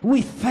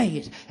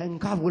faith, and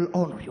God will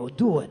honor you.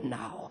 Do it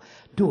now.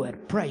 Do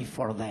it. Pray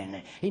for them.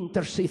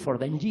 Intercede for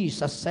them.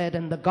 Jesus said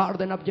in the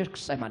Garden of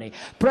Gethsemane,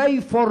 pray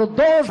for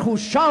those who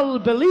shall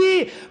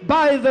believe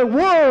by the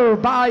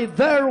word, by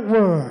their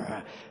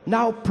word.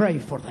 Now pray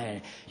for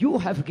them. You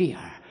have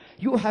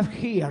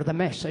here the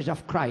message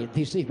of Christ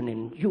this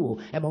evening. You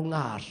among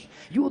us.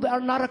 You that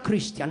are not a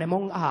Christian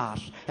among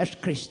us as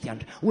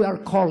Christians. We are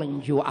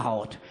calling you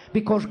out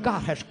because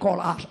God has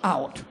called us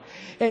out.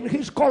 And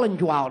he's calling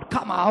you out.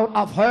 Come out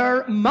of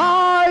her,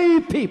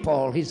 my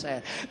people, he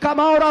said. Come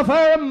out of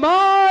her,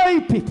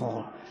 my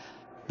people.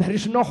 There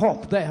is no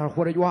hope there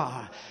where you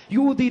are.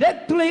 You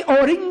directly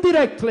or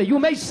indirectly, you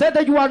may say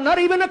that you are not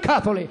even a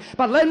Catholic.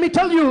 But let me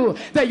tell you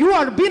that you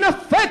are being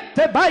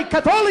affected by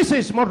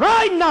Catholicism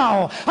right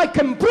now. I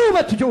can prove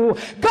it to you.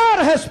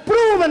 God has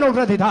proven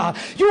already that.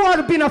 You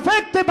are being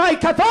affected by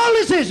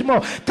Catholicism.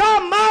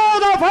 Come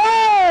out of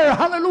her.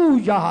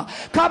 Hallelujah.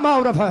 Come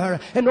out of her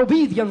in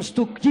obedience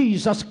to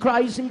Jesus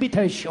Christ's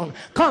invitation.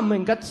 Come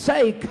and get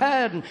saved.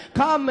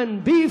 Come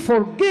and be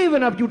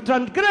forgiven of your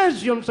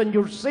transgressions and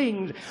your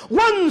sins.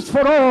 Once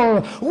for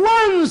all.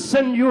 Once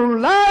in your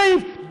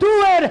life,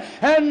 do it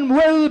and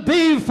will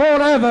be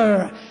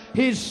forever.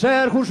 He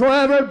said,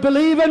 whosoever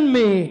believe in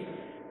me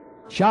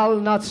shall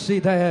not see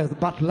death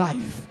but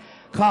life.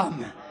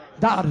 Come.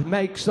 That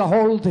makes the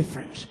whole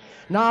difference.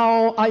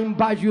 Now I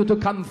invite you to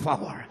come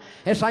forward.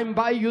 As I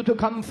invite you to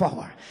come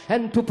forward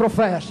and to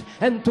profess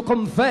and to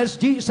confess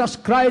Jesus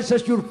Christ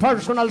as your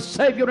personal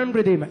Savior and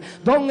Redeemer.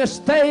 Don't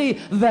stay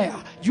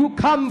there. You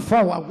come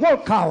forward.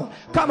 Walk out.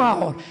 Come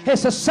out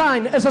as a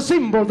sign, as a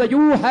symbol that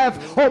you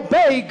have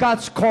obeyed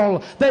God's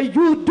call. That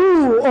you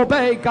do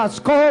obey God's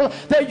call.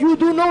 That you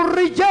do not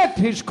reject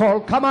His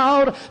call. Come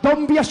out.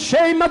 Don't be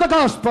ashamed of the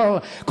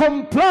gospel.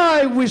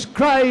 Comply with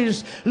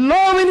Christ's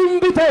loving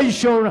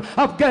invitation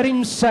of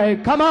getting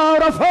saved. Come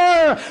out of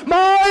her,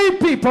 my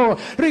people.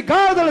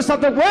 Regardless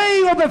of the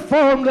way or the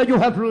form that you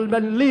have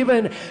been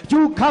living,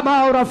 you come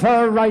out of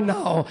her right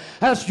now.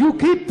 As you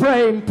keep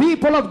praying,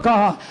 people of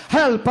God,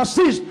 help,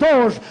 assist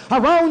those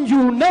around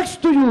you,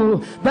 next to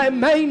you. They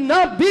may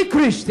not be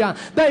Christian.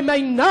 They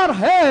may not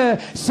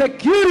have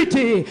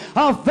security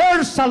of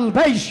their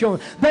salvation.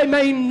 They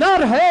may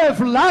not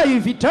have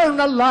life,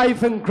 eternal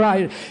life in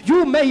Christ.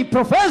 You may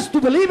profess to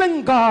believe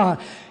in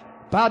God,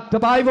 but the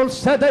Bible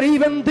said that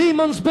even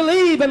demons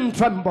believe and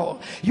tremble.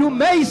 You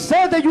may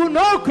say that you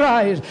know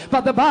Christ,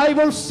 but the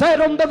Bible said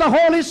under the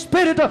Holy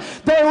Spirit that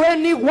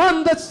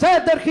anyone that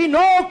said that he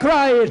know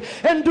Christ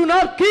and do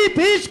not keep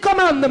His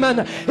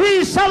commandment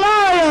is a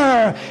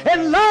liar,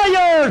 and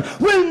liar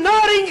will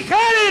not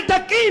inherit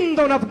the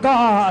kingdom of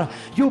God.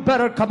 you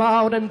better come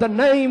out in the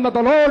name of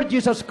the Lord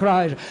Jesus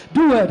Christ.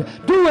 Do it,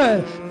 do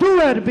it,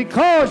 do it,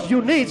 because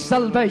you need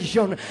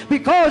salvation,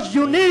 because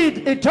you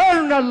need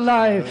eternal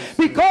life,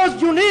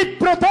 because you need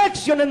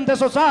protection in the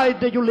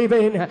society you live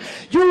in.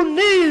 You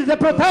need the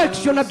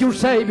protection of your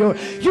Savior.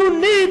 You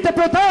need the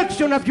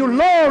protection of your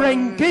Lord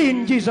and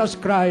King Jesus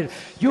Christ.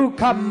 You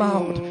come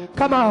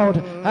out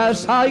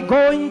as I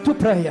go into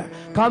prayer.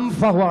 Come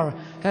forward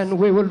and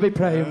we will be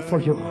praying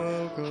for you.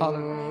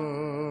 Hallelujah.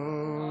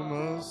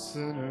 A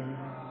sinner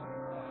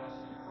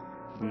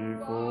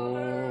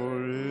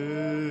before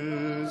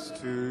it's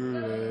too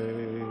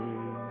late.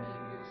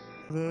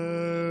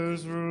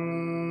 There's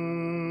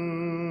room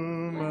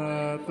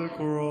at the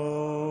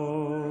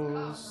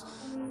cross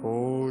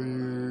for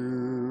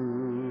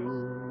you.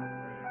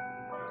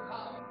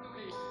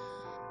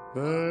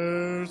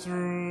 There's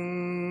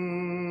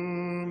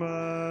room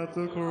at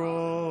the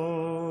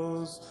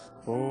cross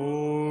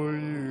for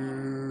you.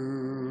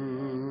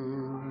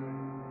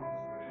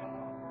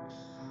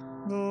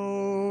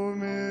 Though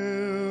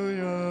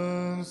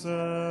millions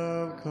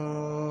have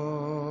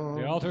come,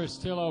 the altar is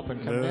still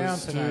open. Come down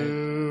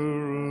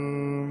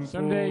tonight.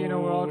 Someday, you know,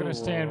 we're all going to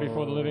stand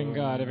before the living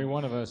God, every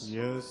one of us.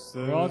 Yes,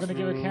 we're all going to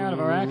give account of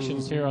our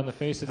actions here on the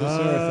face of this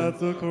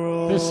earth.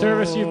 And this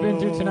service you've been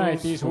through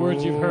tonight, these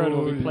words you've heard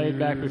will be played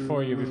back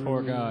before you,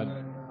 before God.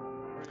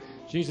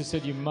 Jesus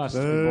said you must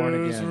be born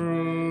again. There's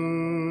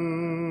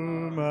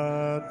room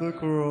at the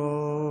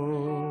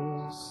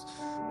cross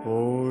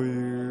for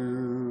you.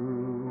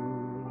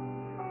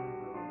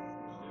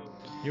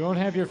 You won't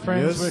have your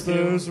friends with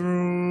you.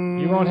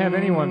 You won't have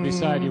anyone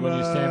beside you when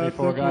you stand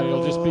before God.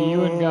 It'll just be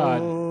you and God,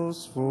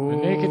 the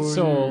naked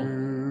soul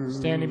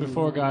standing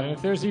before God. And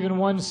if there's even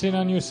one sin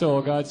on your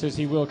soul, God says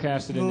He will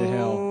cast it into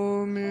hell.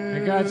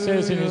 And God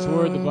says in His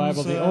Word, the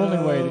Bible, the only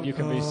way that you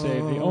can be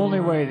saved, the only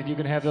way that you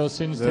can have those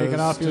sins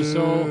taken off your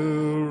soul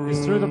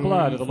is through the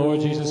blood of the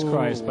Lord Jesus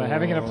Christ, by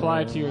having it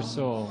applied to your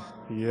soul.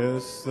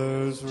 Yes,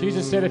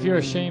 Jesus said if you're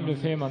ashamed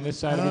of Him on this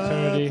side of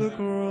eternity,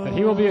 that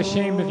He will be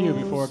ashamed of you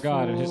before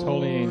God and His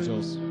holy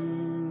angels.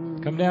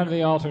 Come down to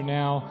the altar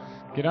now,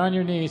 get on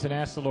your knees and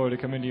ask the Lord to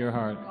come into your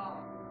heart.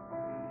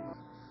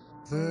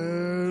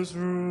 There's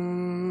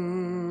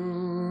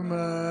room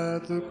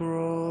at the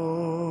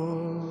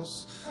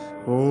cross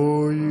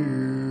for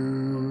you.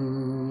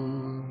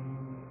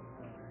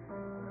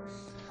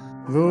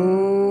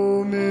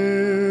 Though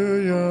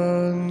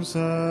millions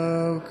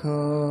have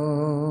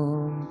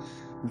come,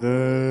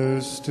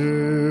 there's still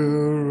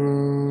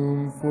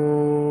room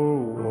for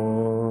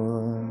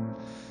one.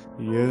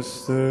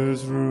 Yes,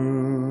 there's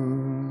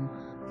room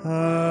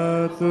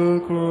at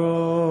the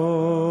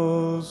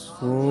cross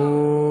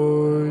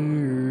for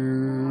you.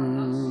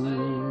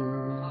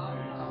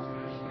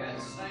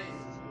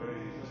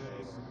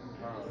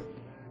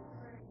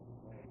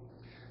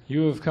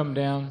 You have come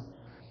down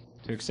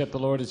to accept the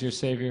Lord as your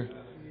Savior.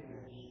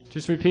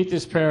 Just repeat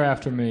this prayer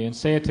after me and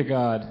say it to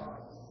God.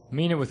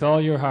 Mean it with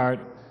all your heart,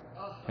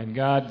 and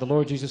God, the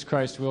Lord Jesus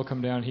Christ, will come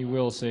down. He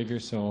will save your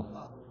soul.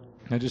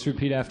 Now just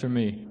repeat after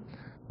me.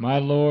 My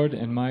Lord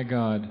and my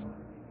God,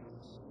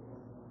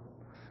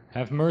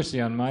 have mercy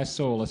on my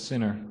soul, a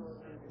sinner.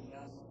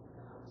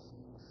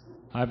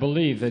 I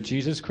believe that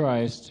Jesus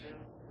Christ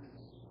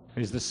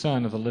is the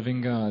Son of the living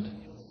God.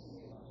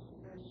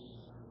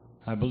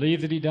 I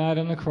believe that He died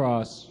on the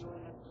cross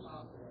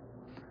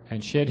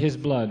and shed His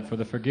blood for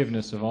the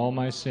forgiveness of all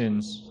my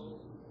sins.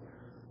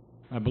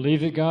 I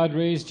believe that God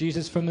raised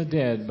Jesus from the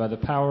dead by the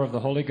power of the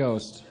Holy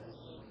Ghost,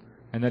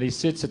 and that He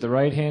sits at the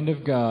right hand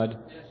of God,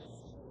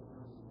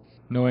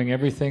 knowing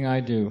everything I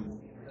do.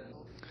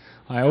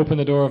 I open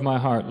the door of my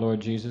heart,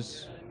 Lord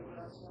Jesus,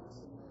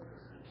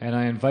 and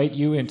I invite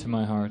You into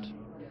my heart.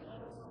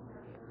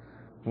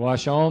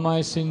 Wash all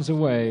my sins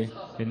away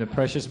in the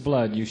precious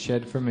blood You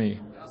shed for me.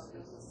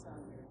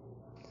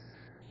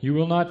 You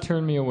will not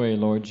turn me away,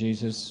 Lord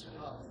Jesus.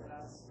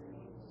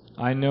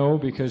 I know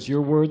because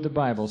Your Word, the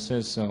Bible,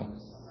 says so.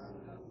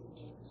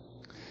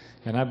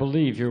 And I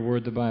believe Your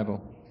Word, the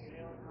Bible.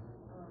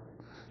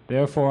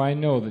 Therefore, I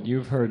know that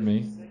You've heard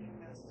me,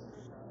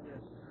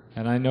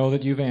 and I know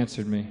that You've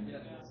answered me.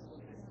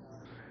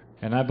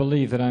 And I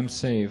believe that I'm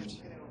saved.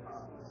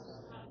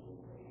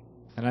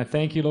 And I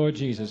thank You, Lord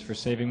Jesus, for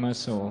saving my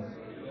soul.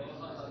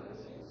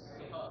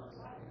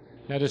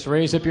 Now just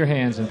raise up your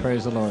hands and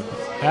praise the Lord.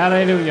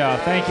 Hallelujah.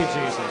 Thank You,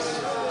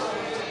 Jesus.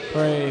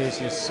 Praise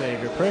You,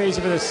 Savior. Praise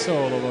You for this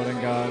soul, O Lord and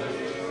God.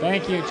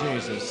 Thank You,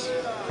 Jesus.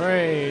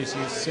 Praise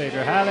You,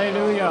 Savior.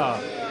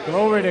 Hallelujah.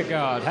 Glory to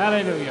God.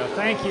 Hallelujah.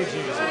 Thank You,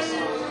 Jesus.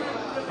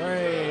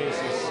 Praise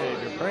You,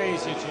 Savior.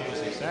 Praise You,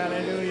 Jesus.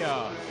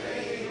 Hallelujah.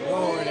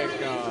 Glory to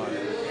God.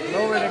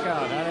 Glory to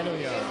God.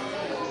 Hallelujah.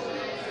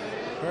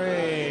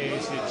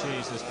 Praise You,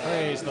 Jesus.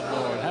 Praise the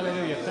Lord.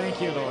 Hallelujah. Thank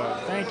You, Lord.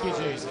 Thank You,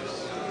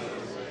 Jesus.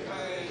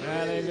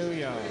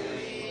 Hallelujah.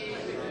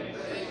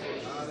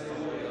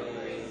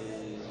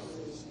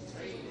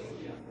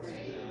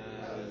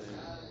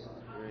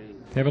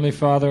 Heavenly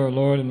Father, our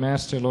Lord and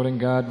Master, Lord and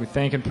God, we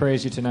thank and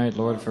praise You tonight,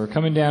 Lord, for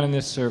coming down in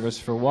this service,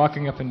 for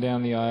walking up and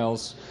down the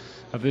aisles,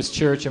 of this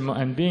church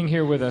and being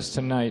here with us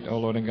tonight, O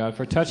Lord and God,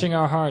 for touching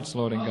our hearts,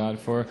 Lord and God,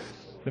 for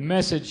the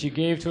message you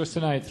gave to us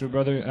tonight through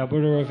Brother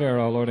Alberto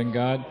Rivera, O Lord and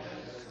God.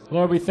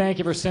 Lord, we thank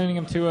you for sending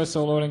him to us,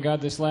 O Lord and God,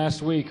 this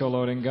last week, O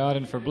Lord and God,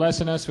 and for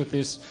blessing us with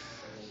this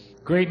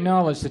great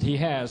knowledge that he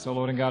has, O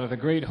Lord and God, of the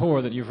great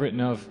whore that you've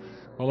written of,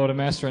 O Lord and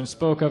Master, and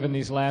spoke of in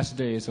these last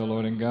days, O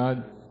Lord and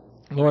God.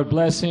 Lord,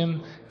 bless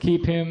him,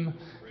 keep him,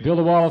 build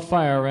a wall of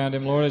fire around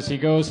him, Lord, as he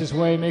goes his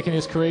way, making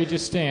his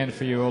courageous stand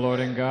for you, O Lord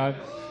and God.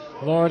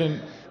 Lord,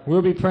 and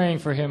we'll be praying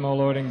for him, O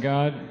Lord and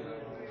God.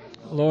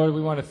 Lord,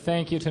 we want to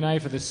thank you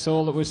tonight for the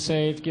soul that was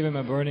saved. Give him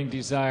a burning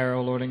desire,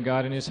 O Lord and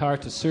God, in his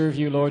heart to serve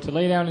you, Lord, to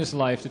lay down his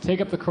life, to take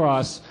up the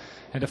cross,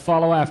 and to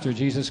follow after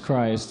Jesus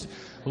Christ.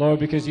 Lord,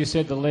 because you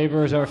said the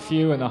laborers are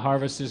few and the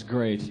harvest is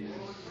great.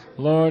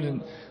 Lord,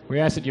 and we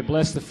ask that you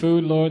bless the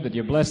food, Lord, that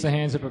you bless the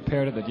hands that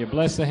prepared it, that you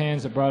bless the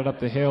hands that brought it up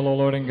the hill, O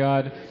Lord and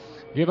God.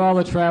 Give all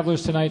the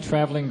travelers tonight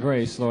traveling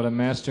grace, Lord and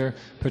Master.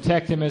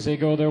 Protect them as they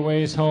go their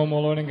ways home, O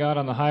Lord and God,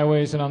 on the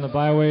highways and on the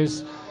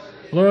byways.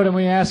 Lord, and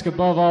we ask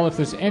above all, if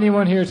there's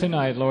anyone here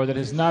tonight, Lord, that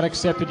has not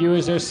accepted you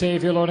as their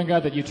Savior, Lord and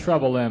God, that you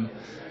trouble them.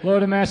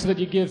 Lord and Master, that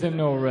you give them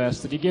no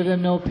rest, that you give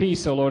them no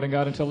peace, O Lord and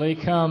God, until they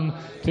come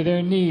to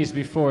their knees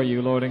before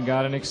you, Lord and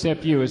God, and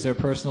accept you as their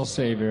personal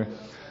Savior.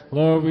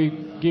 Lord, we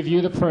give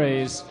you the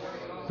praise,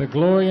 the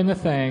glory, and the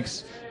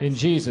thanks in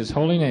Jesus'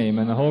 holy name.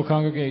 And the whole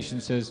congregation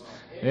says,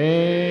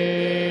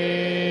 Amen.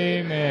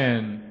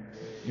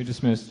 You're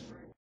dismissed.